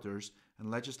external auditors and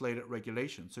legislated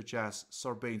regulations such as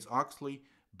Sarbanes-Oxley,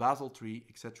 Basel III,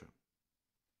 etc.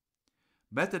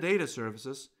 Metadata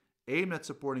services, aimed at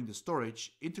supporting the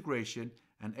storage, integration,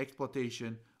 and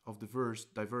exploitation of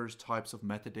diverse types of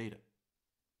metadata.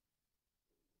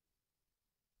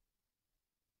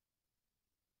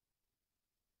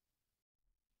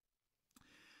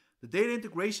 The data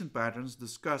integration patterns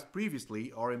discussed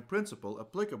previously are in principle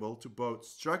applicable to both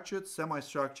structured,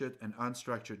 semi-structured, and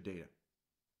unstructured data.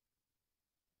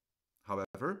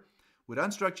 However, with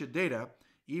unstructured data,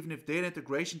 even if data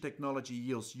integration technology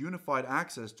yields unified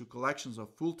access to collections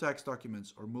of full text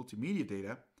documents or multimedia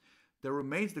data, there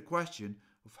remains the question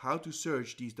of how to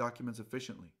search these documents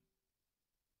efficiently.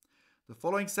 The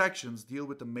following sections deal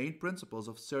with the main principles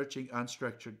of searching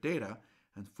unstructured data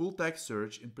and full text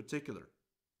search in particular.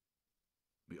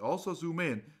 We also zoom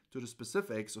in to the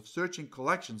specifics of searching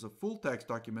collections of full text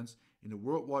documents in the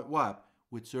World Wide Web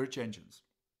with search engines.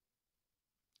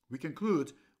 We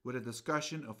conclude with a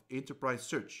discussion of enterprise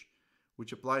search,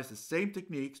 which applies the same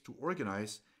techniques to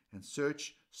organize and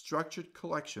search structured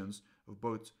collections of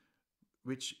both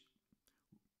which,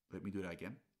 let me do that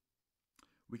again.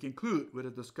 We conclude with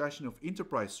a discussion of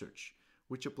enterprise search,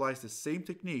 which applies the same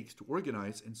techniques to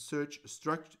organize and search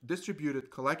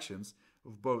distributed collections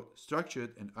of both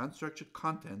structured and unstructured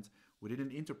content within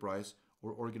an enterprise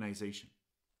or organization.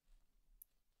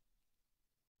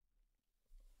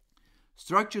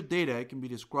 Structured data can be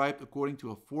described according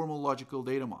to a formal logical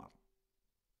data model.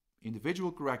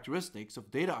 Individual characteristics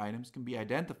of data items can be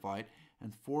identified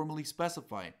and formally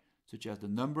specified, such as the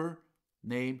number,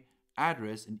 name,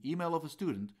 address, and email of a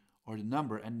student, or the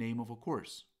number and name of a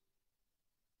course.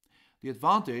 The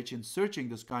advantage in searching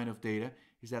this kind of data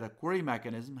is that a query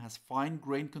mechanism has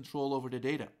fine-grained control over the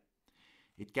data.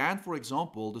 It can, for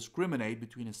example, discriminate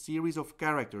between a series of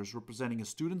characters representing a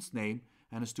student's name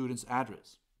and a student's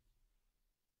address.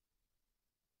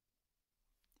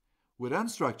 With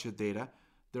unstructured data,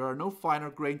 there are no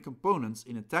finer-grained components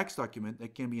in a text document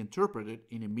that can be interpreted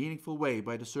in a meaningful way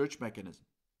by the search mechanism.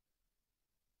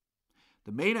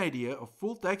 The main idea of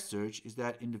full-text search is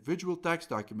that individual text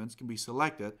documents can be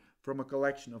selected from a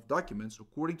collection of documents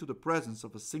according to the presence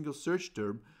of a single search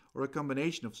term or a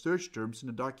combination of search terms in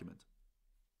a document.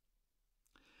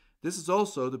 This is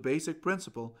also the basic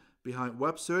principle behind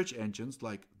web search engines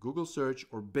like Google Search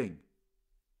or Bing.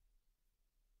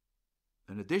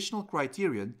 An additional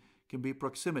criterion can be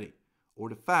proximity, or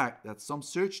the fact that some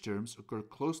search terms occur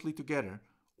closely together,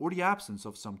 or the absence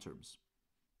of some terms.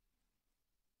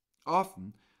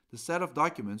 Often, the set of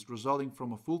documents resulting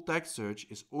from a full-text search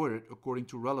is ordered according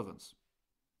to relevance.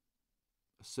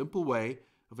 A simple way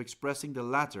of expressing the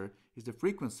latter is the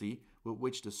frequency with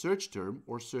which the search term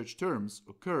or search terms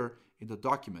occur in the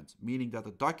document, meaning that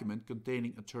a document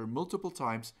containing a term multiple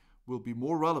times will be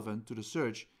more relevant to the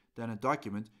search than a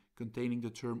document containing the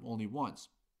term only once.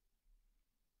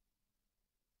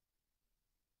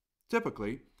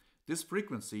 Typically, this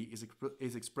frequency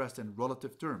is expressed in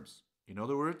relative terms. In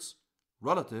other words,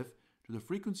 relative to the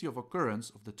frequency of occurrence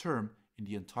of the term in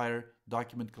the entire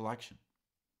document collection.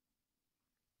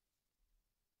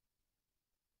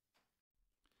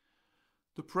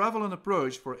 The prevalent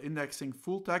approach for indexing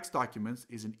full-text documents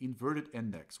is an inverted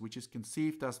index, which is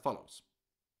conceived as follows.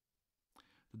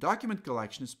 The document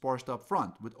collection is parsed up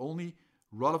front, with only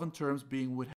relevant terms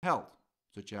being withheld,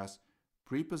 such as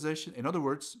preposition. In other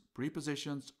words,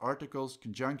 prepositions, articles,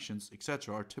 conjunctions,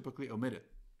 etc. are typically omitted.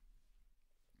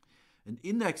 An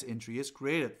index entry is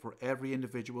created for every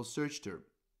individual search term.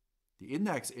 The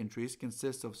index entries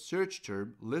consist of search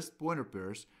term list pointer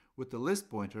pairs, with the list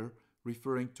pointer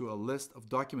referring to a list of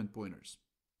document pointers.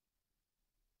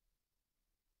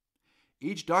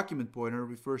 Each document pointer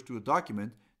refers to a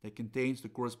document that contains the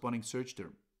corresponding search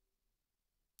term.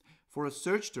 For a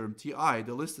search term TI,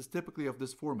 the list is typically of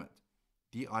this format: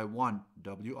 DI1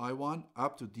 WI1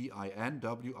 up to DIN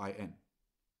WIN.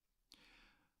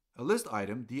 A list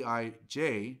item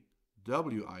DIJ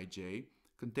WIJ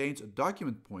contains a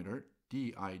document pointer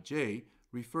DIJ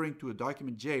referring to a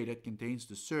document J that contains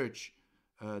the search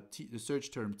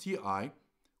term TI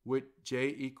with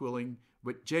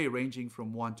J ranging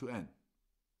from 1 to n.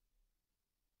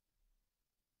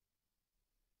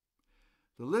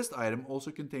 The list item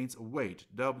also contains a weight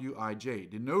WIJ,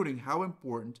 denoting how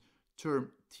important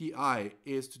term TI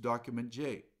is to document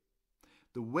J.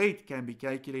 The weight can be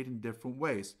calculated in different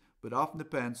ways, but often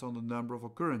depends on the number of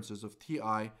occurrences of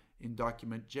TI in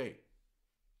document J.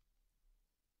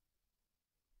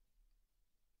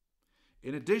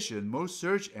 In addition, most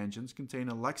search engines contain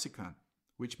a lexicon,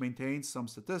 which maintains some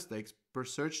statistics per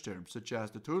search term, such as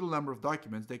the total number of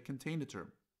documents that contain the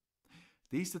term.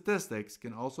 These statistics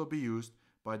can also be used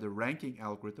by the ranking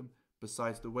algorithm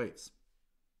besides the weights.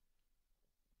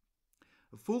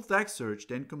 A full text search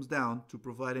then comes down to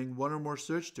providing one or more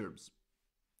search terms.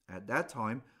 At that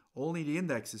time, only the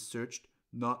index is searched,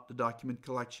 not the document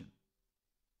collection.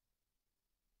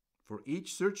 For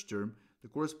each search term, the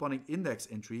corresponding index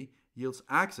entry yields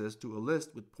access to a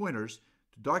list with pointers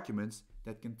to documents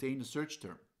that contain the search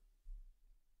term.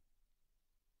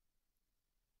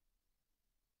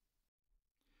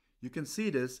 You can see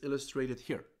this illustrated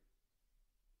here.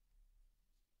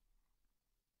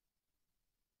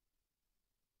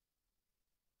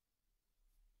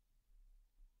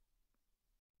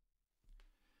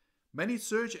 Many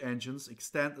search engines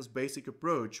extend this basic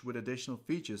approach with additional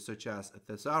features such as a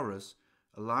thesaurus,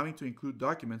 allowing to include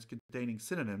documents containing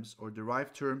synonyms or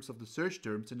derived terms of the search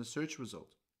terms in the search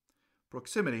result.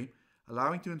 Proximity,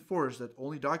 allowing to enforce that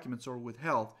only documents are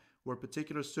withheld where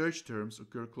particular search terms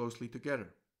occur closely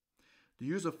together. The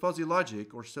use of fuzzy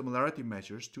logic or similarity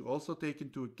measures to also take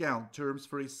into account terms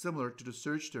very similar to the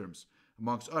search terms,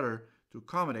 amongst other, to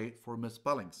accommodate for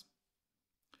misspellings.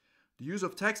 The use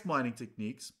of text mining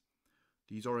techniques.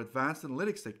 These are advanced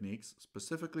analytics techniques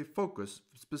specifically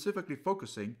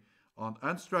focusing on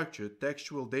unstructured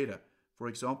textual data, for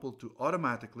example, to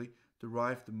automatically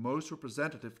derive the most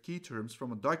representative key terms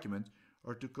from a document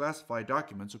or to classify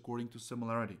documents according to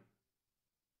similarity.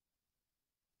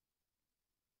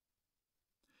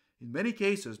 In many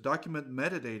cases, document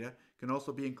metadata can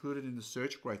also be included in the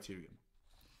search criterion.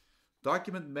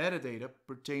 Document metadata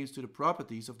pertains to the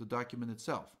properties of the document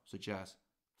itself, such as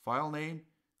file name,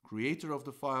 creator of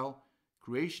the file,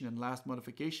 creation and last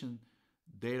modification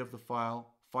date of the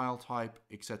file, file type,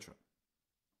 etc.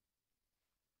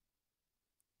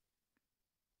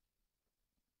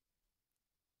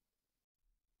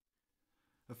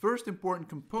 The first important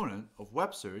component of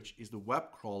web search is the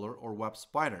web crawler or web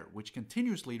spider, which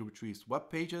continuously retrieves web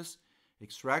pages,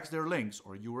 extracts their links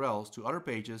or URLs to other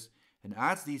pages, and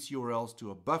adds these URLs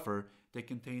to a buffer that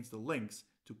contains the links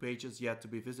to pages yet to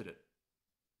be visited.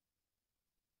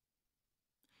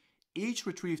 Each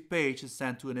retrieved page is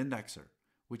sent to an indexer,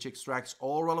 which extracts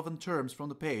all relevant terms from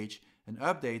the page and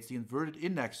updates the inverted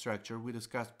index structure we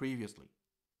discussed previously.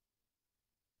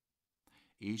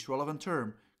 Each relevant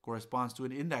term corresponds to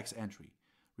an index entry,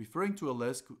 referring to a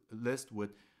list with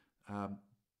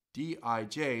Dij,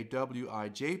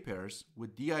 Wij pairs,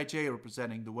 with Dij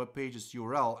representing the web page's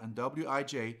URL and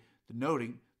Wij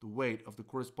denoting the weight of the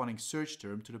corresponding search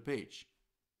term to the page.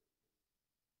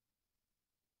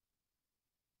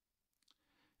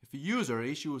 If a user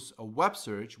issues a web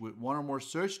search with one or more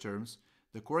search terms,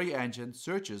 the query engine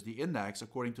searches the index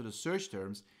according to the search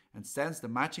terms and sends the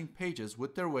matching pages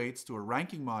with their weights to a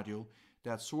ranking module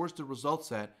that sorts the result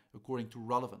set according to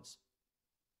relevance.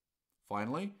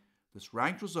 Finally, this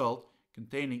ranked result,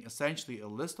 containing essentially a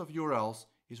list of URLs,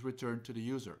 is returned to the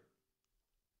user.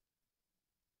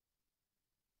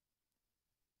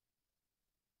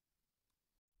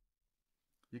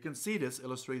 You can see this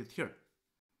illustrated here.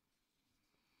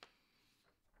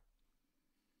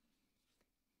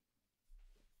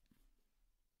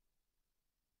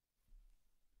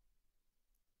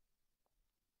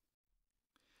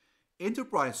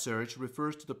 Enterprise search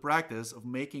refers to the practice of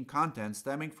making content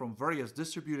stemming from various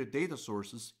distributed data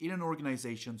sources in an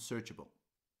organization searchable.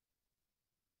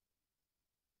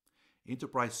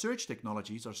 Enterprise search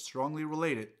technologies are strongly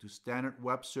related to standard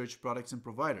web search products and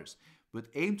providers, but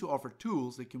aim to offer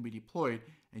tools that can be deployed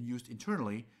and used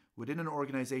internally within an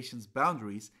organization's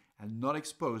boundaries and not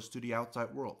exposed to the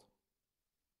outside world.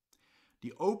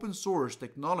 The open source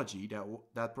technology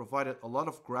that provided a lot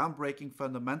of groundbreaking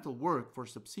fundamental work for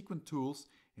subsequent tools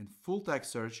in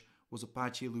full-text search was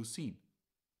Apache Lucene.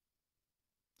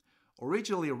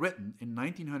 Originally written in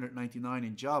 1999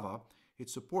 in Java, it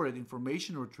supported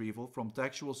information retrieval from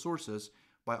textual sources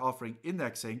by offering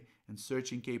indexing and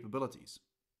searching capabilities.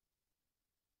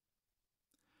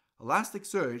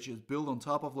 Elasticsearch is built on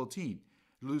top of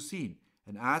Lucene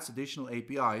and adds additional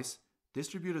APIs,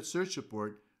 distributed search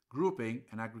support, grouping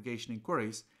and aggregation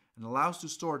inquiries, and allows to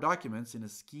store documents in a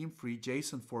scheme-free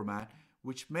JSON format,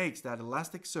 which makes that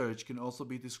Elasticsearch can also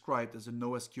be described as a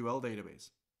NoSQL database.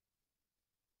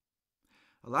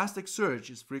 Elasticsearch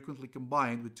is frequently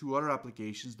combined with two other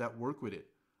applications that work with it,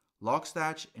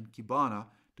 Logstash and Kibana,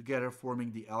 together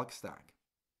forming the ELK stack.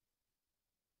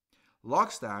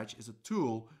 Logstash is a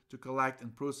tool to collect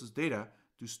and process data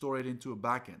to store it into a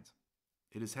backend.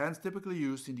 It is hence typically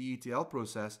used in the ETL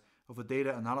process of a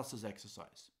data analysis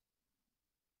exercise.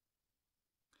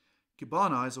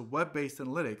 Kibana is a web-based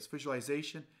analytics,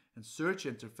 visualization, and search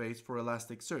interface for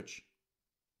Elasticsearch.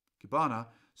 Kibana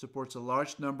supports a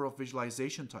large number of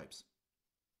visualization types.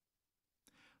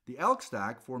 The ELK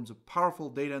stack forms a powerful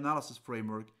data analysis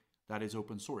framework that is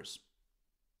open source.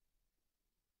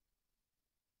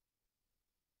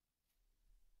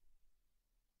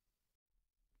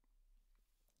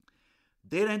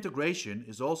 Data integration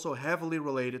is also heavily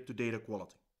related to data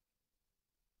quality.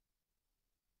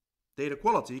 Data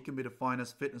quality can be defined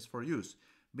as fitness for use,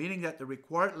 meaning that the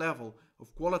required level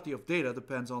of quality of data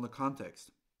depends on the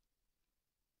context.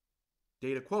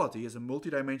 Data quality is a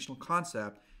multidimensional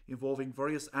concept involving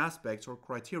various aspects or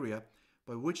criteria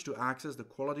by which to access the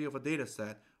quality of a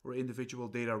dataset or individual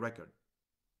data record.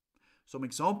 Some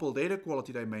example data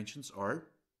quality dimensions are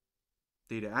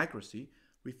data accuracy,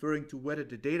 referring to whether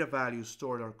the data values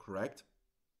stored are correct.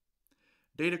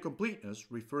 Data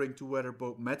completeness, referring to whether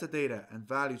both metadata and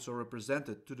values are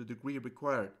represented to the degree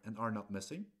required and are not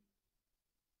missing.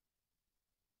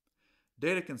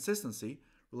 Data consistency,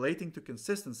 relating to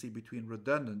consistency between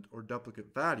redundant or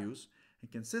duplicate values.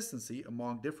 and consistency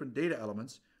among different data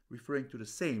elements referring to the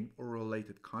same or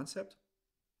related concept.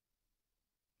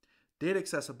 Data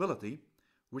accessibility,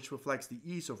 which reflects the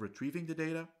ease of retrieving the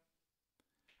data.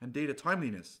 And data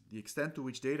timeliness, the extent to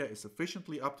which data is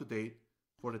sufficiently up to date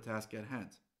for the task at hand.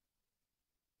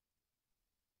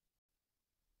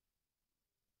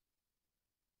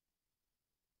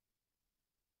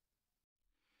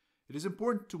 It is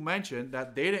important to mention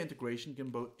that data integration can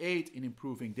both aid in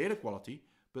improving data quality,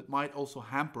 but might also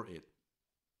hamper it.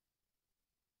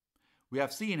 We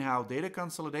have seen how data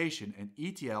consolidation and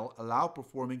ETL allow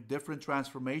performing different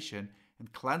transformation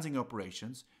and cleansing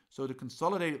operations, so the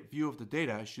consolidated view of the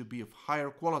data should be of higher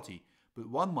quality, but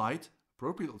one might,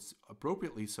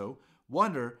 appropriately so,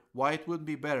 wonder why it wouldn't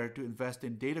be better to invest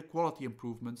in data quality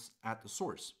improvements at the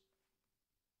source.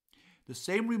 The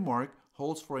same remark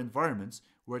holds for environments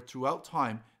where throughout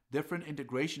time different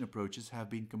integration approaches have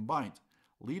been combined,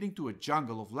 leading to a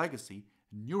jungle of legacy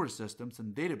and newer systems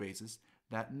and databases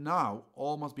that now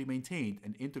all must be maintained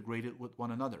and integrated with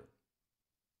one another.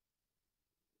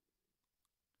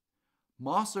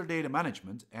 Master data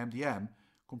management, MDM,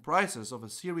 comprises of a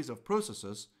series of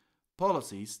processes,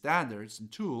 policies, standards,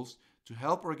 and tools to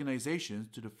help organizations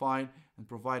to define and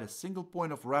provide a single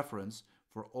point of reference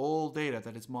for all data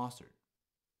that is mastered.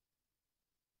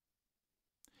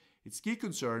 Its key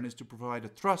concern is to provide a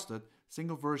trusted,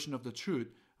 single version of the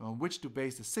truth on which to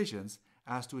base decisions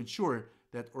as to ensure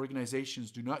that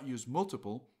organizations do not use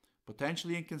multiple,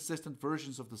 potentially inconsistent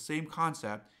versions of the same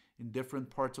concept in different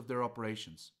parts of their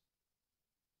operations.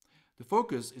 The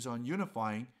focus is on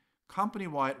unifying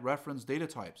company-wide reference data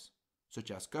types,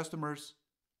 such as customers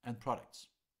and products.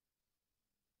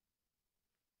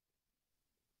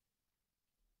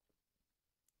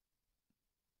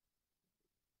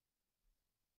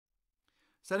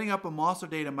 Setting up a master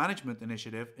data management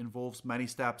initiative involves many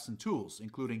steps and tools,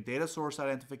 including data source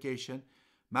identification,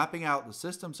 mapping out the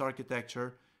system's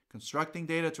architecture, constructing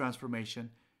data transformation,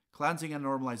 cleansing and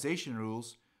normalization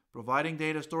rules, providing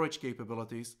data storage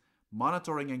capabilities,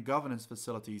 monitoring and governance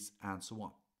facilities, and so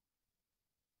on.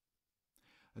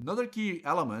 Another key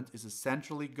element is a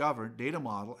centrally governed data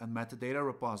model and metadata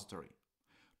repository.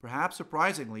 Perhaps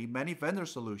surprisingly, many vendor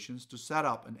solutions to set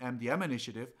up an MDM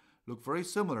initiative look very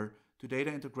similar to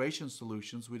data integration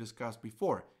solutions we discussed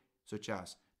before, such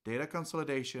as data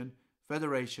consolidation,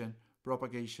 federation,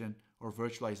 propagation, or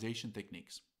virtualization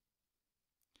techniques.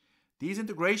 These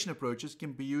integration approaches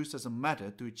can be used as a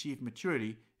method to achieve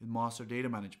maturity in master data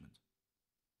management.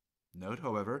 Note,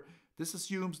 however, this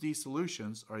assumes these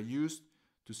solutions are used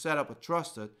to set up a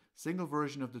trusted, single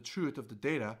version of the truth of the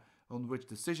data on which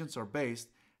decisions are based,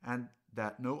 and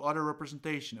that no other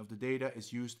representation of the data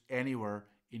is used anywhere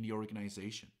in the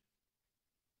organization.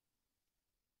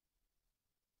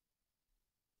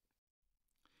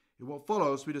 In what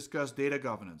follows, we discuss data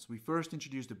governance. We first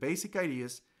introduce the basic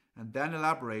ideas and then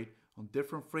elaborate on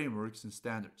different frameworks and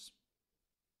standards.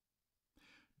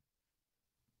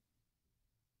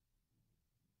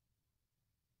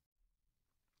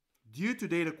 Due to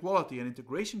data quality and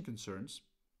integration concerns,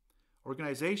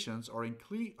 organizations are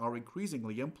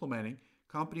increasingly implementing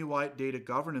company-wide data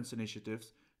governance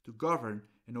initiatives to govern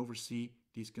and oversee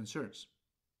these concerns.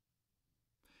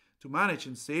 To manage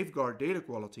and safeguard data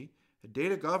quality, a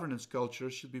data governance culture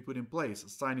should be put in place,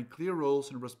 assigning clear roles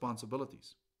and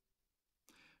responsibilities.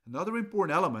 Another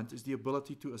important element is the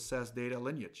ability to assess data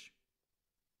lineage.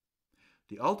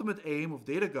 The ultimate aim of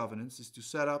data governance is to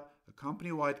set up a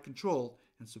company-wide controlled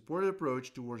and supported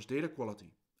approach towards data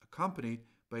quality, accompanied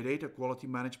by data quality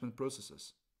management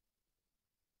processes.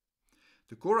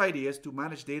 The core idea is to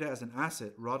manage data as an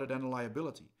asset rather than a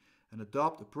liability, and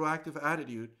adopt a proactive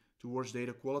attitude towards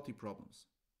data quality problems.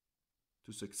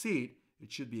 To succeed,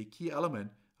 it should be a key element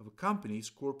of a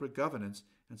company's corporate governance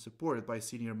and supported by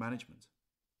senior management.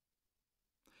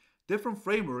 Different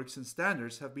frameworks and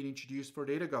standards have been introduced for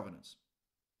data governance.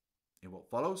 In what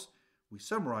follows, we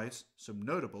summarize some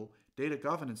notable data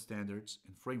governance standards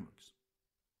and frameworks.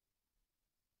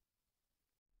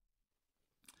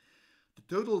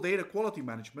 The Total Data Quality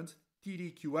Management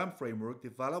 (TDQM) framework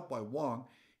developed by Wang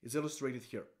is illustrated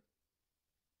here.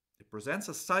 It presents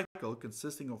a cycle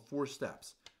consisting of 4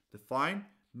 steps: define,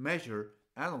 measure,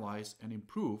 analyze, and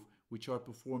improve, which are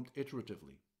performed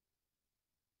iteratively.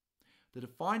 The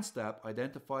define step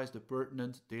identifies the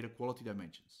pertinent data quality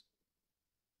dimensions.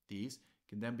 These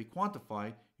can then be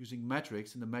quantified using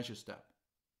metrics in the measure step.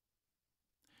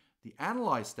 The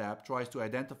analyze step tries to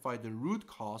identify the root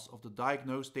cause of the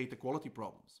diagnosed data quality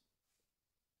problems.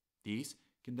 These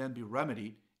can then be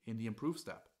remedied in the improve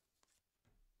step.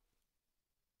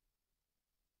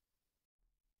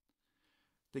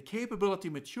 The Capability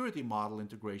Maturity Model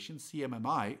Integration,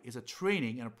 CMMI, is a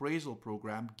training and appraisal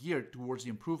program geared towards the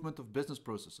improvement of business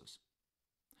processes.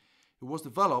 It was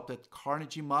developed at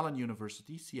Carnegie Mellon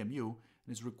University, CMU,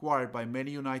 and is required by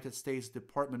many United States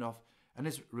Department of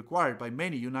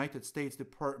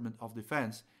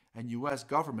Defense and US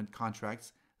government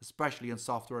contracts, especially in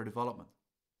software development.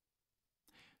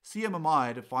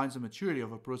 CMMI defines the maturity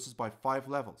of a process by 5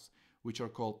 levels, which are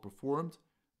called performed,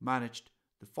 managed,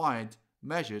 defined,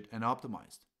 measured, and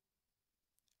optimized.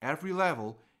 Every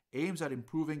level aims at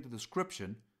improving the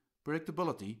description,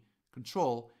 predictability,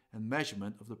 control, and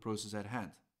measurement of the process at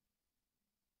hand.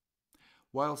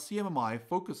 While CMMI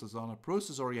focuses on a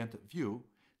process-oriented view,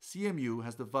 CMU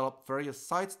has developed various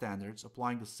side standards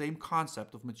applying the same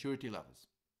concept of maturity levels.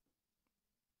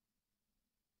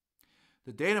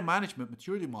 The Data Management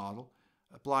Maturity Model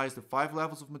applies the 5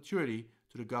 levels of maturity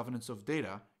to the governance of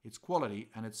data, its quality,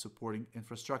 and its supporting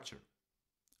infrastructure.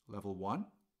 Level 1,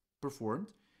 performed.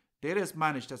 Data is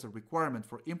managed as a requirement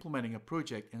for implementing a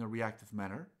project in a reactive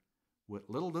manner, with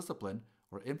little discipline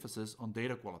or emphasis on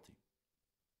data quality.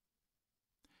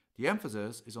 The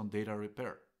emphasis is on data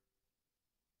repair.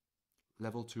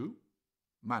 Level 2,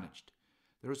 managed.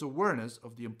 There is awareness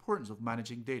of the importance of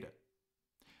managing data.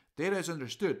 Data is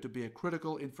understood to be a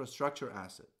critical infrastructure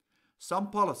asset.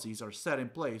 Some policies are set in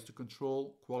place to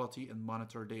control quality and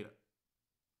monitor data.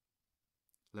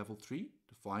 Level 3,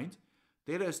 defined.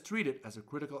 Data is treated as a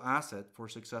critical asset for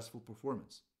successful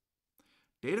performance.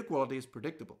 Data quality is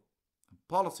predictable, and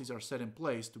policies are set in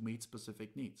place to meet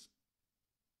specific needs.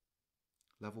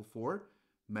 Level 4,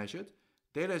 measured.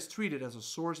 Data is treated as a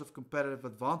source of competitive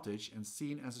advantage and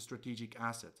seen as a strategic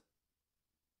asset.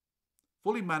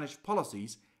 Fully managed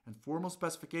policies and formal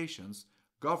specifications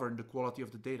govern the quality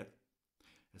of the data.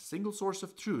 A single source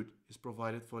of truth is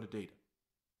provided for the data.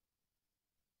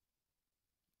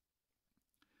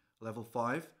 Level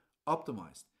 5,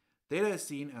 optimized. Data is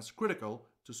seen as critical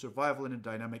to survival in a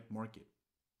dynamic market.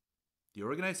 The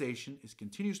organization is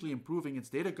continuously improving its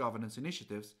data governance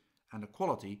initiatives and the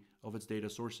quality of its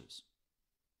data sources.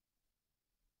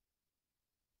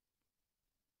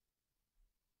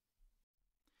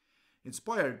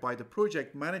 Inspired by the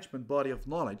Project Management Body of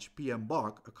Knowledge,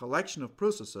 PMBOK, a collection of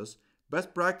processes,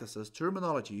 best practices,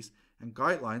 terminologies, and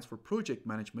guidelines for project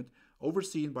management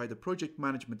overseen by the Project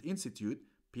Management Institute,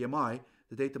 PMI,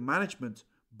 the Data Management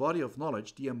Body of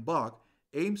Knowledge, DMBOK,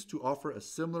 aims to offer a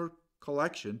similar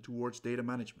collection towards data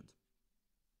management.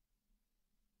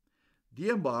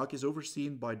 DMBOK is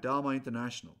overseen by DAMA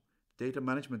International, Data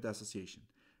Management Association,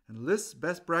 and lists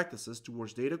best practices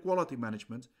towards data quality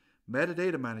management,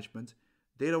 metadata management,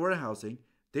 data warehousing,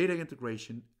 data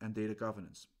integration, and data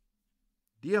governance.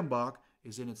 DMBOK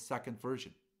is in its 2nd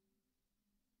version.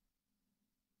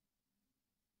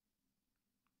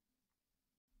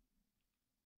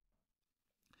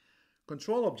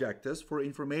 Control Objectives for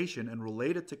Information and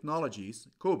Related Technologies,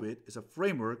 COBIT, is a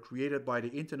framework created by the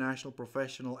International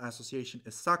Professional Association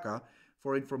ISACA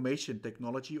for Information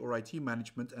Technology or IT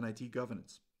Management and IT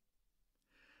Governance.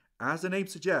 As the name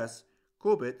suggests,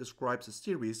 COBIT describes a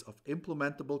series of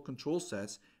implementable control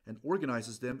sets and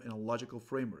organizes them in a logical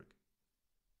framework.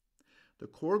 The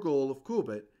core goal of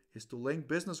COBIT is to link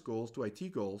business goals to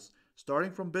IT goals,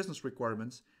 starting from business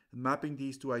requirements and mapping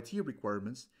these to IT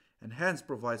requirements, and hence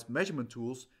provides measurement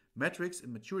tools, metrics,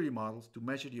 and maturity models to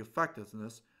measure the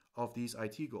effectiveness of these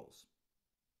IT goals.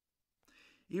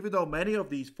 Even though many of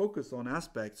these focus on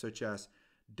aspects such as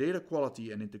data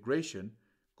quality and integration,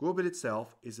 COBIT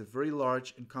itself is a very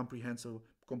large and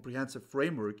comprehensive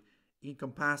framework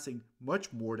encompassing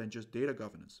much more than just data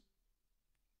governance.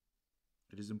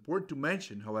 It is important to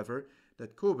mention, however,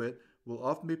 that COBIT will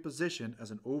often be positioned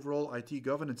as an overall IT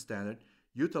governance standard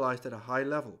utilized at a high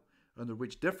level, under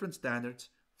which different standards,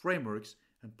 frameworks,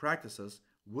 and practices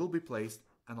will be placed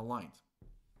and aligned.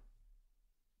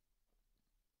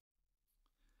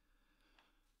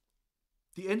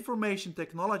 The Information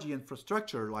Technology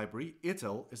Infrastructure Library,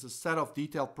 ITIL, is a set of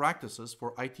detailed practices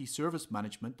for IT service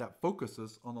management that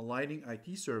focuses on aligning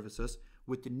IT services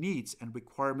with the needs and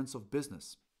requirements of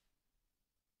business.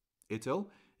 ITIL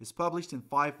is published in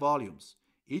 5 volumes,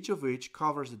 each of which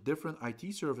covers a different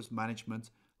IT service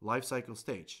management lifecycle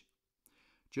stage.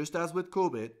 Just as with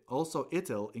COBIT, also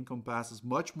ITIL encompasses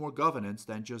much more governance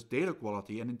than just data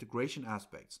quality and integration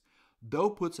aspects, though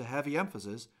puts a heavy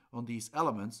emphasis on these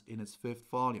elements in its 5th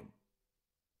volume.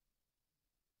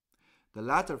 The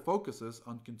latter focuses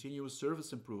on continuous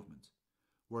service improvement,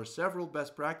 where several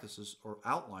best practices are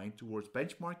outlined towards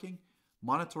benchmarking,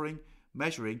 monitoring,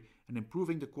 measuring, and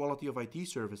improving the quality of IT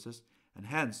services, and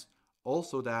hence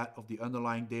also that of the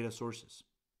underlying data sources.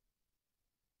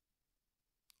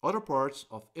 Other parts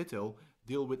of ITIL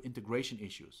deal with integration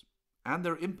issues and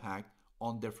their impact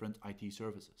on different IT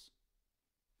services.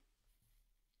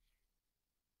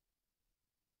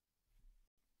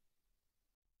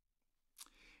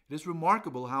 It is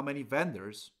remarkable how many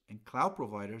vendors and cloud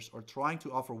providers are trying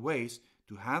to offer ways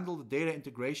to handle the data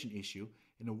integration issue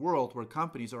in a world where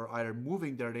companies are either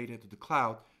moving their data to the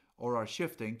cloud or are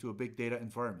shifting to a big data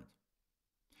environment.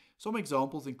 Some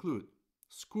examples include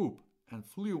Scoop and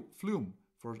Flume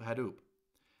for Hadoop.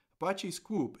 Apache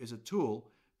Scoop is a tool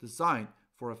designed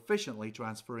for efficiently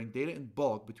transferring data in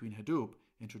bulk between Hadoop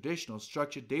and traditional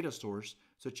structured data stores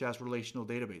such as relational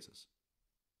databases.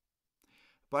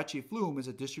 Apache Flume is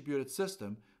a distributed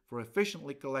system for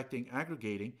efficiently collecting,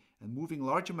 aggregating, and moving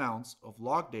large amounts of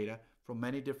log data from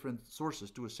many different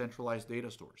sources to a centralized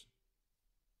data stores.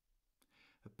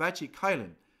 Apache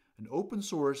Kylin, an open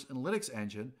source analytics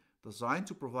engine designed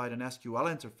to provide an SQL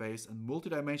interface and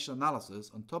multidimensional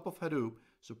analysis on top of Hadoop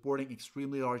supporting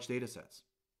extremely large datasets.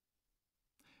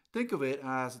 Think of it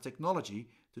as a technology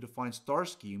to define star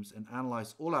schemes and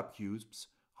analyze OLAP cubes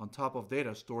on top of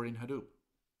data stored in Hadoop.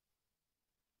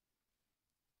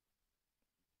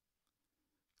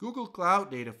 Google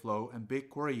Cloud Dataflow and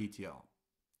BigQuery ETL.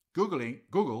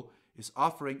 Google is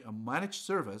offering a managed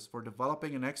service for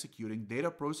developing and executing data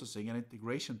processing and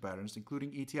integration patterns,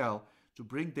 including ETL, to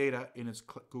bring data in its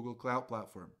Google Cloud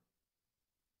platform.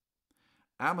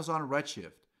 Amazon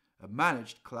Redshift, a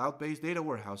managed cloud-based data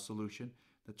warehouse solution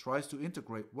that tries to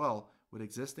integrate well with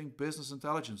existing business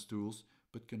intelligence tools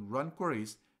but can run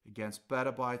queries against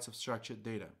petabytes of structured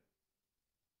data.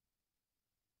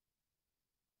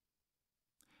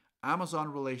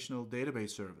 Amazon Relational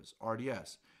Database Service,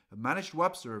 RDS, a managed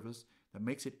web service that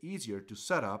makes it easier to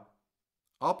set up,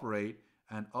 operate,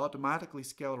 and automatically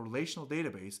scale a relational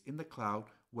database in the cloud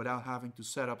without having to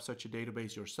set up such a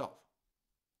database yourself.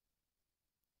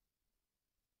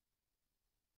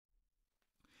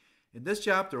 In this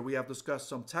chapter, we have discussed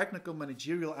some technical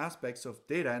managerial aspects of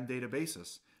data and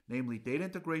databases, namely data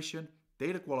integration,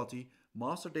 data quality,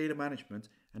 master data management,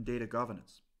 and data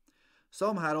governance.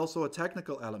 Some had also a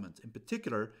technical element, in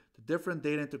particular the different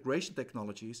data integration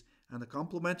technologies and the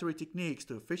complementary techniques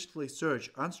to efficiently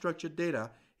search unstructured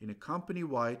data in a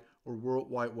company-wide or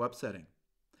worldwide web setting.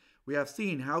 We have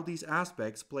seen how these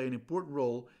aspects play an important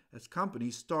role as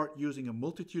companies start using a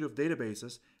multitude of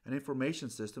databases and information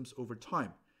systems over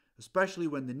time, especially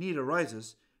when the need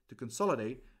arises to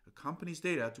consolidate a company's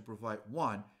data to provide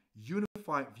one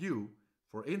unified view,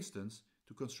 for instance,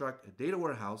 to construct a data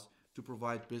warehouse to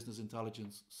provide business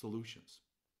intelligence solutions.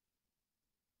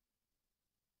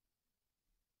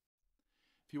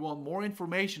 If you want more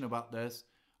information about this,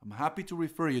 I'm happy to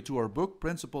refer you to our book,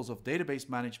 Principles of Database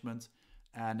Management,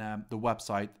 and the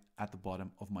website at the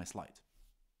bottom of my slide.